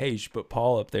you, hey, you should put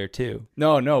Paul up there too.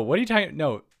 No. What are you talking?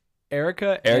 No.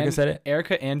 Erica said it?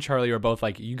 Erica and Charlie were both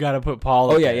like, you got to put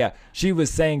Paul. Oh up yeah, there. yeah. She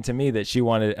was saying to me that she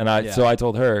wanted, and so I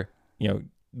told her,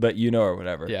 but or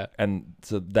whatever. Yeah. And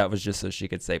so that was just so she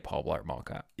could say Paul Blart Mall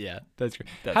Cop. Yeah, that's great.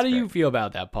 That's How do you great. feel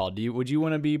about that, Paul? Would you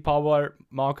want to be Paul Blart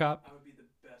Mall Cop? I would be the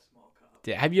best mall cop.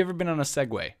 Yeah. Have you ever been on a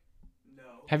Segway? No.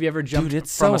 Have you ever jumped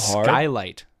it's from so a hard.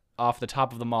 skylight off the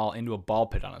top of the mall into a ball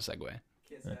pit on a Segway?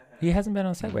 Can't say I have. He hasn't been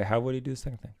on a Segway. How would he do the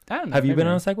second thing? I don't know. Have you maybe been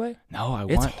on a not. Segway? No, I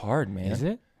It's want. hard, man. Is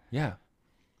it? Yeah.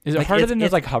 Is it Like, harder it's- than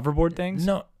those it's- like hoverboard things?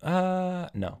 No.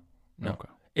 No. Okay.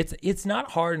 It's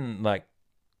not hard and like,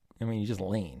 I mean, you just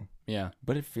lean, Yeah.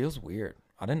 but it feels weird.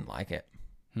 I didn't like it.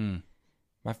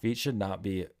 My feet should not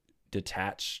be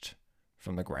detached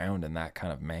from the ground in that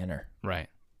kind of manner. Right.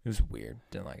 It was weird.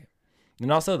 Didn't like it.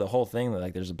 And also the whole thing that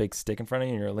like there's a big stick in front of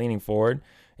you and you're leaning forward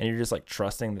and you're just like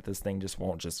trusting that this thing just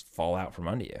won't just fall out from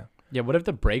under you. Yeah. What if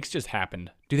the brakes just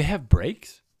happened? Do they have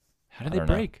brakes? How do I they don't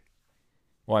know. brake?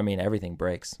 Well, I mean, everything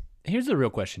breaks. Here's the real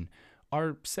question: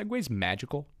 are Segways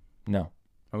magical? No.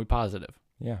 Are we positive?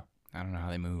 Yeah. I don't know how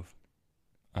they move.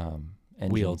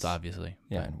 Engines. Wheels, obviously.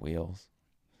 Yeah, and wheels.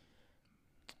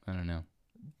 I don't know.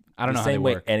 I don't the know how they same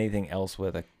way work. anything else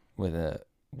with a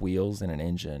wheels and an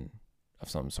engine of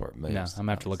some sort moves. No, I'm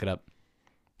gonna have to look it up.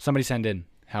 Somebody send in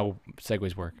how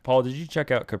Segways work. Paul, did you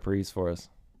check out Capris for us?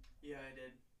 Yeah, I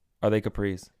did. Are they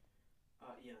Capris?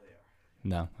 Yeah, they are.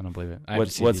 No, I don't believe it. I have to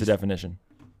What's see the these. definition?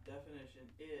 Definition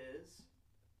is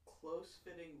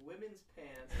close-fitting women's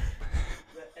pants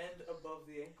that end above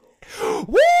the ankle.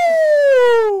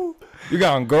 Woo! You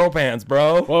got on girl pants,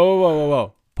 bro.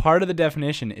 Whoa. Part of the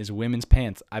definition is women's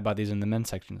pants. I bought these in the men's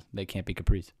section. They can't be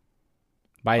capris.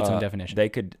 By its own definition. They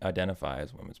could identify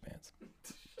as women's pants.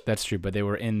 That's true, but they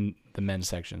were in the men's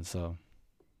section, so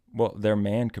Well, they're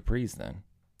man capris then.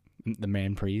 the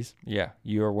man prees. Yeah,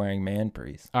 you are wearing man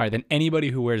pres. All right, then anybody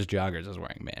who wears joggers is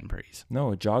wearing man prees.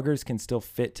 No, joggers can still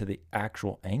fit to the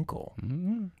actual ankle.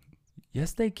 Mm-hmm.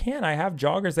 Yes, they can. I have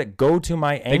joggers that go to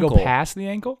my They ankle. go past the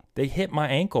ankle. They hit my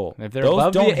ankle. If they're Those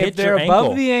above don't the hit if they're your above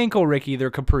ankle. the ankle, Ricky, they're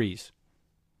capris.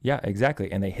 Yeah,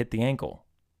 exactly. And they hit the ankle.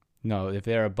 No, if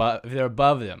they're above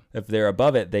them. If they're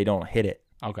above it, they don't hit it.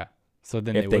 Okay, so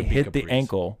then If they they would be hit the capris.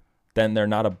 ankle, then they're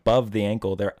not above the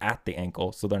ankle. They're at the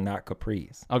ankle, so they're not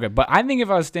capris. Okay, but I think if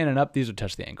I was standing up, these would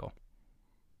touch the ankle.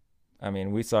 I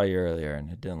mean, we saw you earlier, and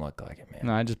it didn't look like it, man.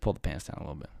 No, I just pulled the pants down a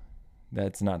little bit.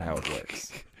 That's not how it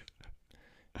works.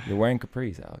 You're wearing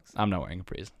capris, Alex. I'm not wearing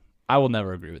capris. I will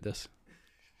never agree with this.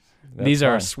 That's These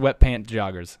are fine. sweatpant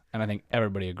joggers, and I think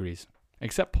everybody agrees,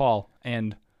 except Paul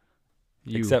and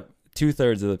you. Except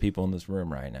 2/3 of the people in this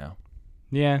room right now.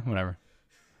 Yeah, whatever.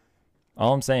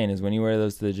 All I'm saying is when you wear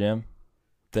those to the gym,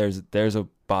 there's a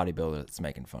bodybuilder that's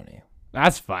making fun of you.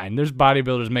 That's fine. There's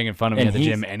bodybuilders making fun of me And at the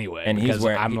he's- gym anyway. And he's because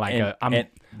wearing. I'm like and- I'm and-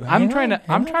 I'm hang trying on,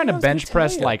 to I'm hang trying on, I to was gonna bench tell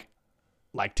press you.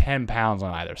 like 10 pounds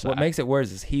on either side. What makes it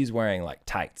worse is he's wearing like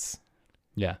tights,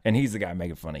 yeah. and he's the guy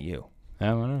making fun of you. I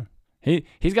don't know.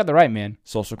 He's got the right man.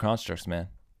 Social constructs, man.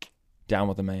 Down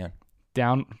with the man.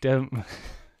 Down.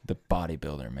 The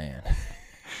bodybuilder, man.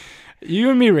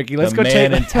 You and me, Ricky. Let's The go take. man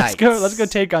in Let's go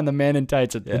tights. take on the man in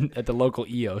tights at, Yeah. at the local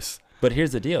EOS. But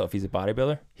here's the deal: if he's a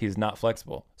bodybuilder, he's not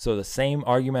flexible. So the same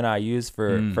argument I use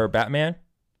for Batman,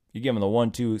 you give him the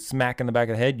 1-2 smack in the back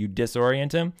of the head, you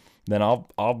disorient him, then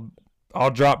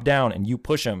I'll drop down and you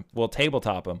push him. We'll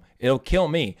tabletop him. It'll kill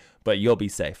me, but you'll be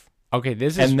safe. Okay,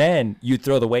 this is And then you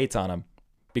throw the weights on him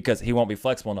because he won't be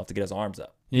flexible enough to get his arms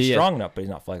up. He's Yeah. strong enough, but he's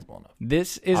not flexible enough.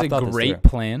 this is I've a thought this great through.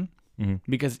 plan Mhm.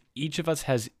 because each of us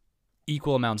has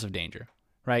equal amounts of danger,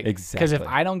 right? Because if Exactly.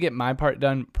 I don't get my part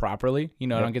done properly, I Yep.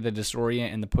 don't get the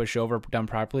disorient and the pushover done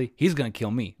properly, he's gonna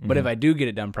kill me. But Mm-hmm. if I do get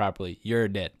it done properly, you're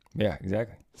dead. Yeah,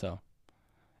 exactly. So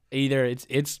either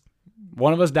it's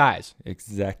one of us dies.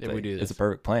 Exactly. If we do It's this. a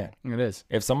perfect plan. It is.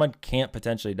 If someone can't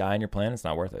potentially die in your plan, it's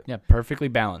not worth it. Yeah, perfectly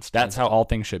balanced. That's how- all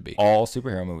things should be. All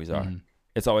superhero movies are. Mhm.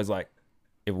 It's always like,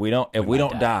 if we don't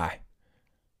might die,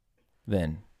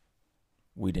 then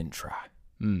we didn't try.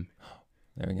 Mm.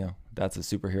 There we go. That's a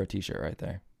superhero T-shirt right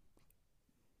there.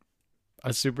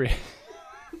 A super.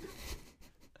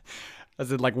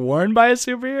 Is it like worn by a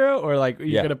superhero, or like you're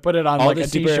Yeah. gonna put it on like a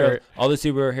T-shirt? all the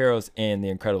superheroes in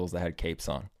The Incredibles that had capes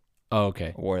on Oh,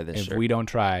 okay. wore this If shirt. we don't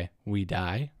try, we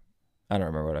die. I don't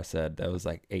remember what I said. That was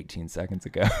like 18 seconds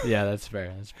ago. Yeah, that's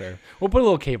fair. That's fair. We'll put a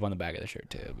little cape on the back of the shirt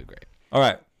too. It'll be great. All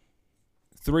right,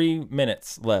 3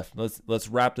 minutes left. Let's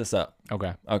wrap this up.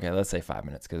 Okay. Okay, let's say 5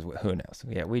 minutes because who knows?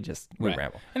 Yeah, we Right.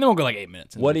 ramble. And then we'll go like 8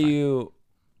 minutes. and What it'll do be fine. you?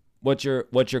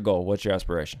 What's your goal? What's your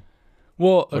aspiration?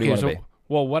 Well, do you okay. wanna So, be?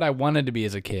 what I wanted to be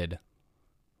as a kid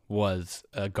was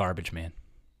a garbage man.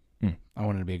 Hmm. I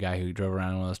wanted to be a guy who drove around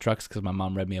in one of those trucks because my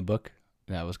mom read me a book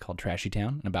that was called Trashy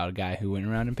Town, and about a guy who went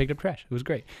around and picked up trash. It was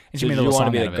great. And she So made a did you little want to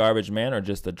song be out the of it. garbage man or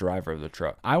just the driver of the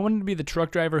truck? I wanted to be the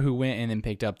truck driver who went and then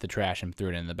picked up the trash and threw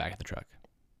it in the back of the truck.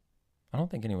 I don't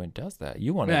think anyone does that.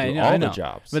 You want to Yeah, do I know, I all the know.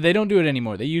 jobs. But they don't do it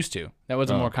anymore. They used to. That was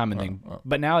a Oh, more common oh, thing. oh.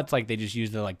 But now it's like they just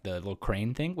use the little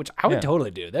crane thing, which I would Yeah.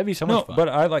 totally do. That'd be so No, much fun.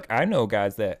 but I know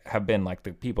guys that have been like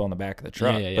the people on the back of the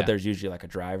truck, yeah, yeah. but there's usually like a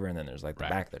driver and then there's like the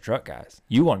Right. back of the truck guys.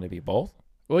 You wanted to be both?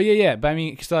 well, yeah. But I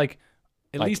mean, cause like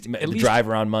at Like, least the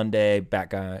driver on Monday,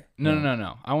 back guy.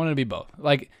 No. I wanted to be both.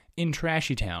 Like in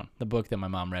Trashy Town, the book that my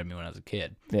mom read me when I was a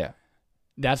kid. Yeah.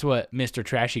 That's what Mr.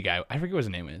 Trashy Guy. I forget what his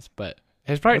name is, but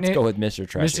his probably Let's go with Mr.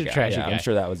 Trashy Mr. Guy. Trashy Yeah, Guy. I'm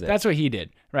sure that was it. That's what he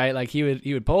did, right? Like he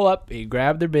would pull up, he'd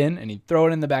grab their bin, and he'd throw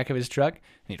it in the back of his truck, and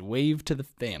he'd wave to the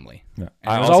family. Yeah. And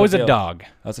I there was also always a feel- dog.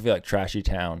 I also feel like Trashy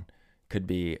Town could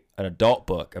be an adult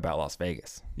book about Las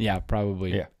Vegas. Yeah,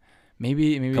 probably. Yeah.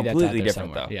 Maybe that's out Completely there different,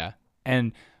 somewhere. though. Yeah,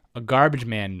 and a garbage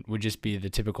man would just be the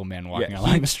typical man walking Yeah,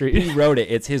 along the street. He wrote it.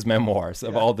 It's his memoirs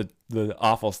of all the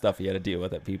awful stuff he had to deal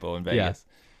with at people in Vegas.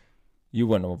 You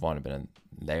wouldn't have wanted to been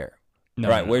there. No,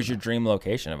 Right. no, Where's no. your dream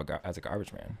location as a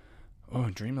garbage man? Oh,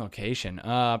 dream location?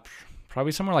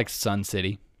 Probably somewhere like Sun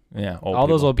City. Yeah. All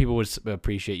those old people would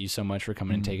appreciate you so much for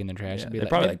coming and taking their trash. Yeah, and be they like,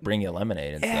 probably "Man, like bring you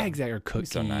lemonade and yeah, stuff. exactly, or It'd be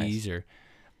cookies, so nice. or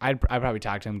I'd probably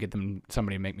talk to them, get them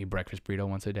somebody to make me breakfast burrito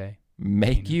once a day.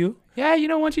 Make you? Yeah,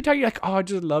 once you talk, you're like, oh, I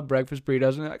just love breakfast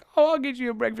burritos, and they're like, oh, I'll get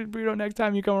you a breakfast burrito next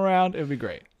time you come around. It'd be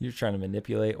great. You're trying to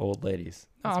manipulate old ladies.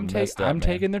 No, That's I'm messed up, man.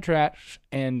 taking their trash,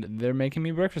 and they're making me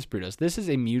breakfast burritos. This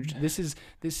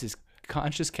is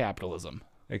conscious capitalism.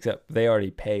 Except they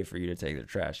already pay for you to take their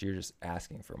trash. You're just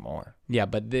asking for more. Yeah,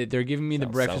 but they're giving me the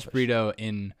Sounds breakfast selfish. burrito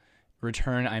in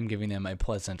return. I'm giving them a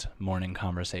pleasant morning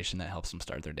conversation that helps them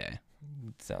start their day.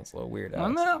 Sounds a little weird.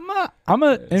 I'm Alex. an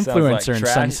It sounds like influencer in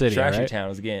Sun City, Trashy right? Town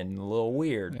is getting a little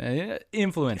weird.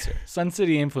 Influencer, Sun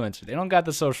City influencer. They don't got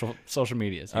the social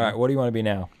medias. All right, what do you want to be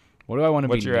now? What do I want to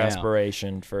be What's your now?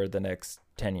 aspiration for the next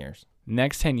 10 years?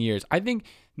 Next 10 years, I think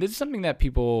this is something that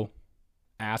people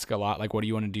ask a lot. Like, what do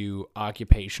you want to do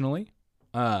occupationally?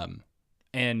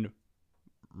 And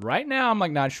right now, I'm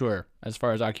like not sure as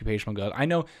far as occupational goes. I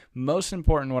know most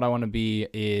important what I want to be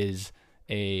is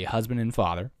a husband and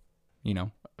father,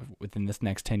 within this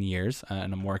next 10 years.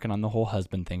 And I'm working on the whole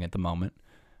husband thing at the moment.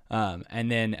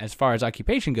 And then as far as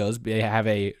occupation goes, I have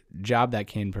a job that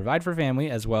can provide for family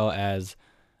as well as,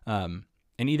 and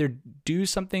either do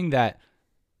something that,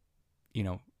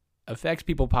 affects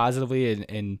people positively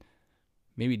and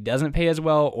maybe doesn't pay as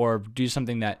well, or do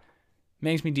something that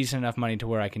makes me decent enough money to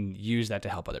where I can use that to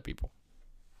help other people.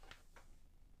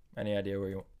 Any idea where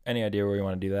you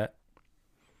want to do that?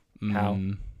 How?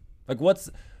 Mm, Like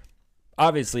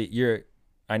obviously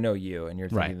I know you and you're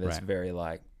thinking Right, this right. very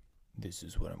like, this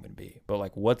is what I'm going to be. But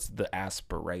like, what's the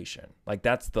aspiration? Like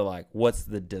what's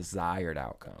the desired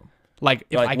outcome? like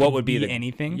if Like, I what could would be be the-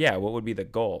 anything. Yeah. What would be the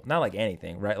goal? Not like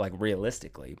anything, right? Like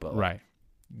realistically, but like, Right.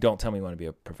 don't tell me you want to be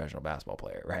a professional basketball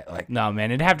player, right? Like, No,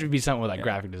 man, it'd have to be something with like Yeah.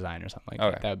 graphic design or something like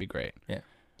Okay. that. That would be great.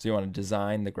 so you want to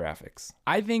design the graphics.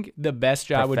 I think the best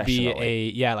job would be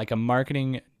Professionally. like a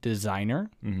marketing designer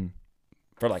Mm-hmm.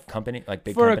 For like company, like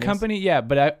big for companies? a company. Yeah,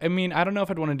 but I mean, I don't know if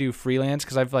I'd want to do freelance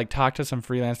because I've like talked to some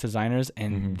freelance designers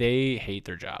and Mhm. they hate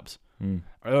their jobs. Mm.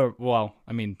 Or well,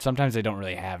 I mean, sometimes they don't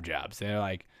really have jobs. They're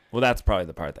like, Well, that's probably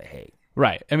the part they hate.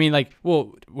 right. I mean, like,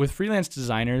 well, with freelance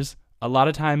designers, a lot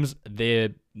of times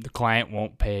the client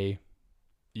won't pay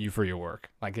you for your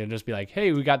work. Like they'll just be like,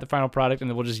 hey, we got the final product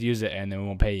and then we'll just use it and then we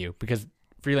won't pay you because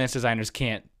freelance designers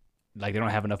can't, like, they don't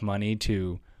have enough money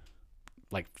to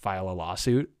like file a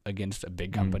lawsuit against a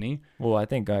big company. Well, I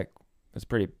think like it's a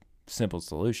pretty simple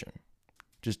solution.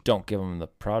 Just don't give them the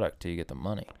product till you get the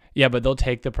money. Yeah, but they'll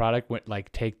take the product,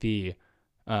 like take the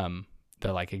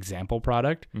like example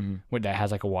product Mm-hmm. that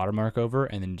has like a watermark over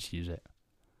and then just use it.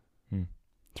 Hmm.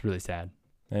 It's really sad.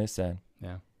 That is sad.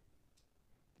 Yeah.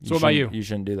 So what about shouldn't- you? You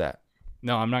shouldn't do that.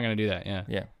 No, I'm not going to do that. Yeah.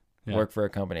 Yeah. Yeah. Work for a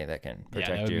company that can Yeah, that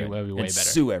protect would be- you that would be way and better.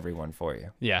 sue everyone for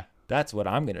you. Yeah. That's what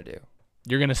I'm gonna do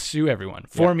You're going to sue everyone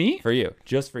for Yeah, me? for you,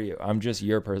 just for you. I'm just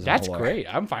your personal That's lawyer. great.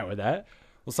 I'm fine with that.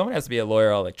 Well, someone has to be a lawyer.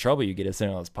 All the trouble you get us in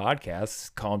on those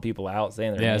podcasts, calling people out,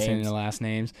 saying their Yeah, names, saying the last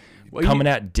names. Well, coming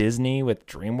at Disney with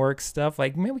DreamWorks stuff.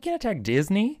 Like, man, we can't attack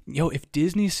Disney. if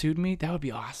Disney sued me, that would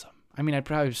be awesome. I mean, I'd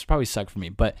probably suck for me,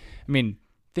 but I mean,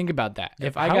 think about that.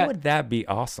 How would that be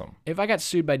awesome? If I got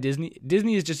sued by Disney,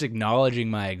 Disney is just acknowledging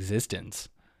my existence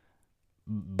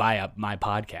by my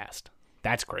podcast.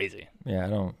 That's crazy. Yeah, I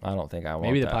don't think I want.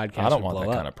 Maybe the that. podcast I don't would want that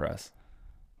blow kind up. of press.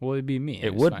 Well, it'd be me. It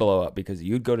It's would fine. blow up because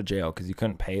you'd go to jail because you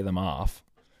couldn't pay them off,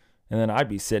 and then I'd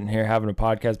be sitting here having a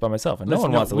podcast by myself, and no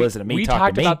one wants to listen to me we talk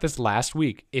talked to me. about this last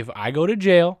week. If I go to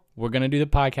jail, we're gonna do the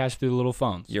podcast through the little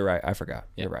phones. You're right. I forgot.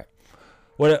 Yeah. You're right.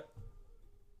 What?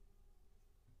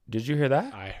 Did you hear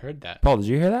that? I heard that. Paul, did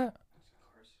you hear that?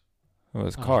 It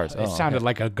was cars. It sounded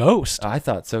like a ghost. I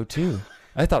thought so too.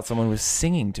 I thought someone was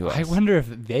singing to us. I wonder if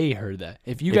they heard that.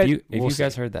 If you if guys, you we'll see.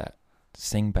 guys heard that,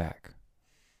 sing back.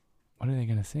 What are they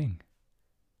gonna sing?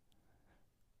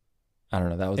 I don't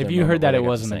know. That was If their you moment heard that, where it they got to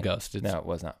wasn't a sing. ghost. It's, No, it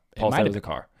was not. it Paul might said it have was a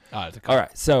car. Oh, it's a car. All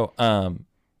right. So,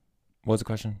 what was the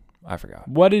question? I forgot.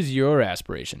 What is your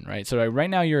aspiration, right? So right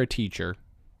now you're a teacher.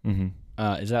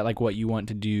 Mm-hmm. Is that like what you want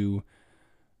to do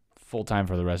full time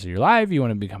for the rest of your life? You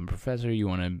want to become a professor? You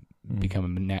want to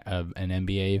become an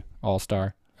NBA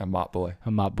all-star? A mop boy.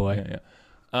 A mop boy Yeah,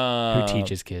 yeah. who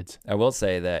teaches kids? I will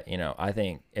say that, I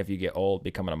think if you get old,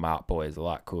 becoming a mop boy is a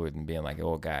lot cooler than being like an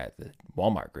old guy at the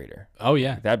Walmart greeter. Oh,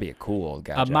 yeah. That'd be a cool old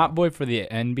guy. A job. mop boy for the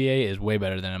NBA is way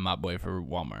better than a mop boy for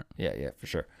Walmart. Yeah, for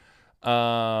sure.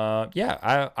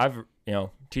 I've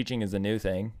teaching is a new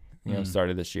thing,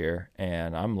 started this year,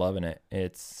 and I'm loving it.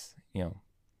 It's,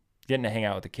 getting to hang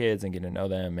out with the kids and getting to know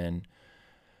them and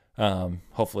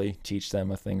hopefully teach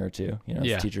them a thing or two,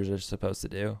 as teachers are supposed to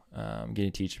do.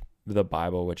 Getting to teach the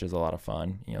Bible, which is a lot of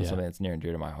fun, something that's near and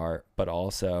dear to my heart, but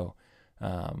also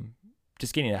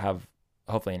just getting to have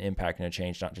hopefully an impact and a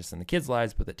change, not just in the kids'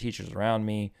 lives, but the teachers around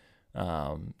me,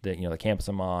 the campus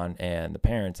I'm on, and the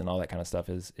parents and all that kind of stuff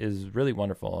is really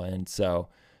wonderful. And so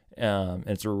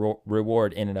it's a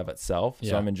reward in and of itself.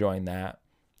 So I'm enjoying that.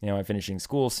 I'm finishing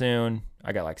school soon.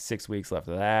 I got like 6 weeks left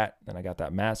of that. Then I got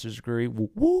that master's degree.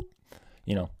 Whoop, whoop.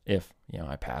 If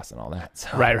I pass and all that.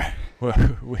 So Right.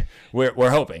 we're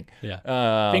hoping.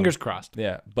 Yeah. Fingers crossed.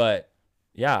 Yeah, but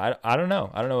yeah, I don't know.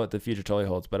 I don't know what the future totally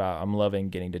holds, but I'm loving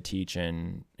getting to teach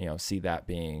and see that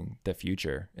being the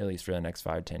future, at least for the next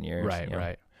 5-10 years.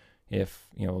 Right. If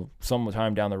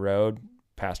sometime down the road,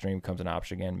 pastoring becomes an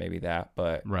option again, maybe that.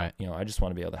 But right. I just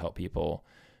want to be able to help people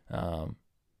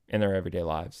in their everyday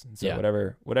lives. And so Yeah.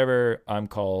 whatever I'm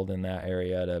called in that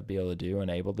area to be able to do and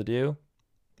able to do,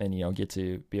 and get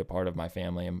to be a part of my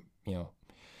family and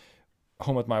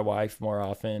home with my wife more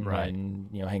often, right. and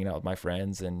hanging out with my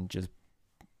friends and just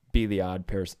be the odd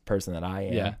person that I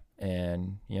am. Yeah.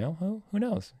 And who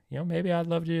knows? Maybe I'd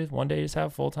love to one day just have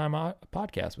a full-time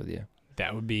podcast with you.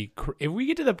 That would be if we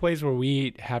get to the place where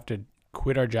we have to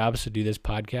quit our jobs to do this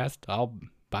podcast, I'll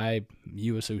buy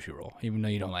you a sushi roll, even though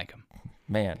you don't like them.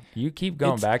 Man, you keep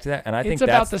going back to that, and I think it's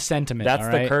about the sentiment. That's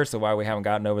all the right? curse of why we haven't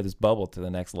gotten over this bubble to the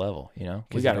next level. We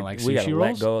you got don't like to sushi let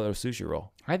rolls? go of the sushi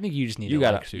roll. I think you just need You to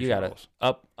got like to sushi rolls.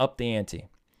 up the ante.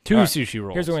 Two All right, sushi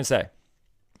rolls. Here's what we're gonna say.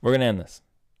 We're gonna end this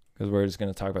because we're just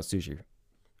gonna talk about sushi.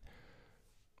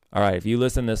 All right, if you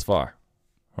listen this far,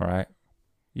 all right,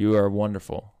 you are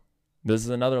wonderful. This is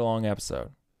another long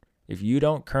episode. If you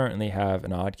don't currently have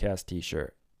an Oddcast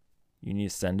t-shirt, you need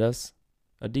to send us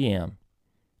a DM,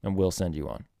 and we'll send you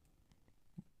one.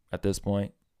 At this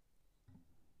point,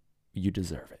 you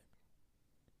deserve it.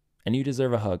 And you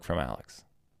deserve a hug from Alex.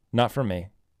 Not from me.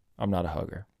 I'm not a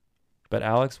hugger. But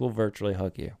Alex will virtually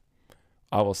hug you.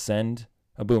 I will send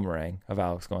a boomerang of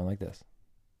Alex going like this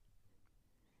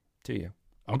to you.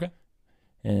 Okay.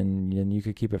 And then you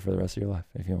could keep it for the rest of your life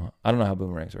if you want. I don't know how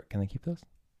boomerangs work. Can they keep those?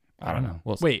 I don't know.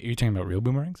 We'll see. Wait, are you talking about real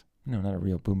boomerangs? No, not a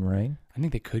real boomerang. I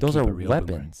think they could. Those keep are a real weapons.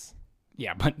 boomerang.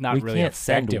 Yeah, but not we really. can't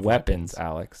send effective weapons,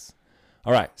 Alex.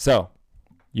 All right, so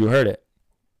you heard it.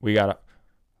 We got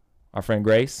our friend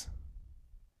Grace,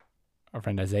 Our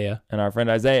friend Isaiah. and our friend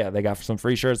Isaiah. They got some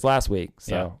free shirts last week.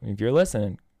 So if you're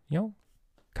listening,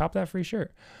 cop that free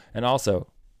shirt. And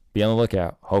also, be on the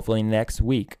lookout. Hopefully next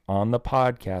week on the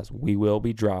podcast, we will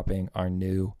be dropping our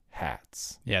new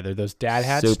hats. Yeah, they're those dad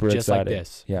hats, Super just excited. like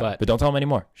this. Yeah, but but don't tell them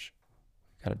anymore. Shh.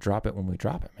 Got to drop it when we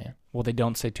drop it, man. well, they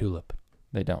don't say tulip.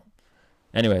 They don't.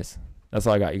 Anyways, that's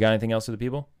all I got. You got anything else for the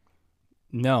people?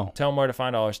 No. Tell them where to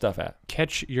find all our stuff at.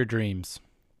 Catch your dreams.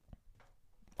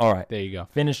 All right. There you go.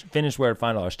 Finish where to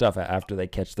find all our stuff at after they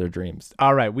catch their dreams.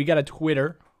 All right, we got a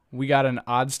Twitter. We got an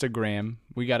Odstagram.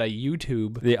 We got a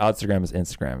YouTube. The Odstagram is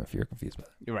Instagram if you're confused by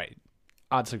that. You're right.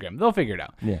 Odstagram. They'll figure it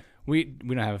out. Yeah. We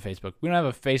don't have a Facebook. We don't have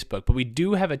a Facebook, but we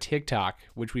do have a TikTok,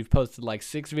 which we've posted like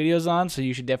 6 videos on, so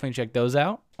you should definitely check those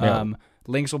out. Yeah.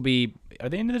 Links will be, are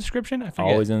they in the description? I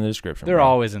forget. Always in the description. They're bro.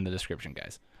 always in the description,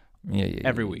 guys. Yeah.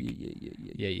 every week.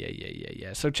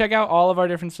 Yeah. So check out all of our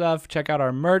different stuff. Check out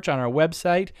our merch on our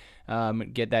website.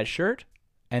 Get that shirt,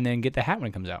 and then get the hat when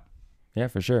it comes out. Yeah,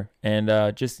 for sure.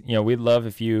 And just, we'd love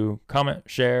if you comment,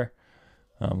 share,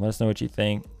 let us know what you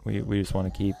think. We just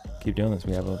want to keep doing this.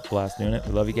 We have a blast doing it.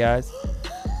 We love you guys.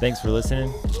 Thanks for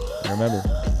listening. And remember,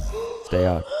 stay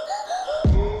out.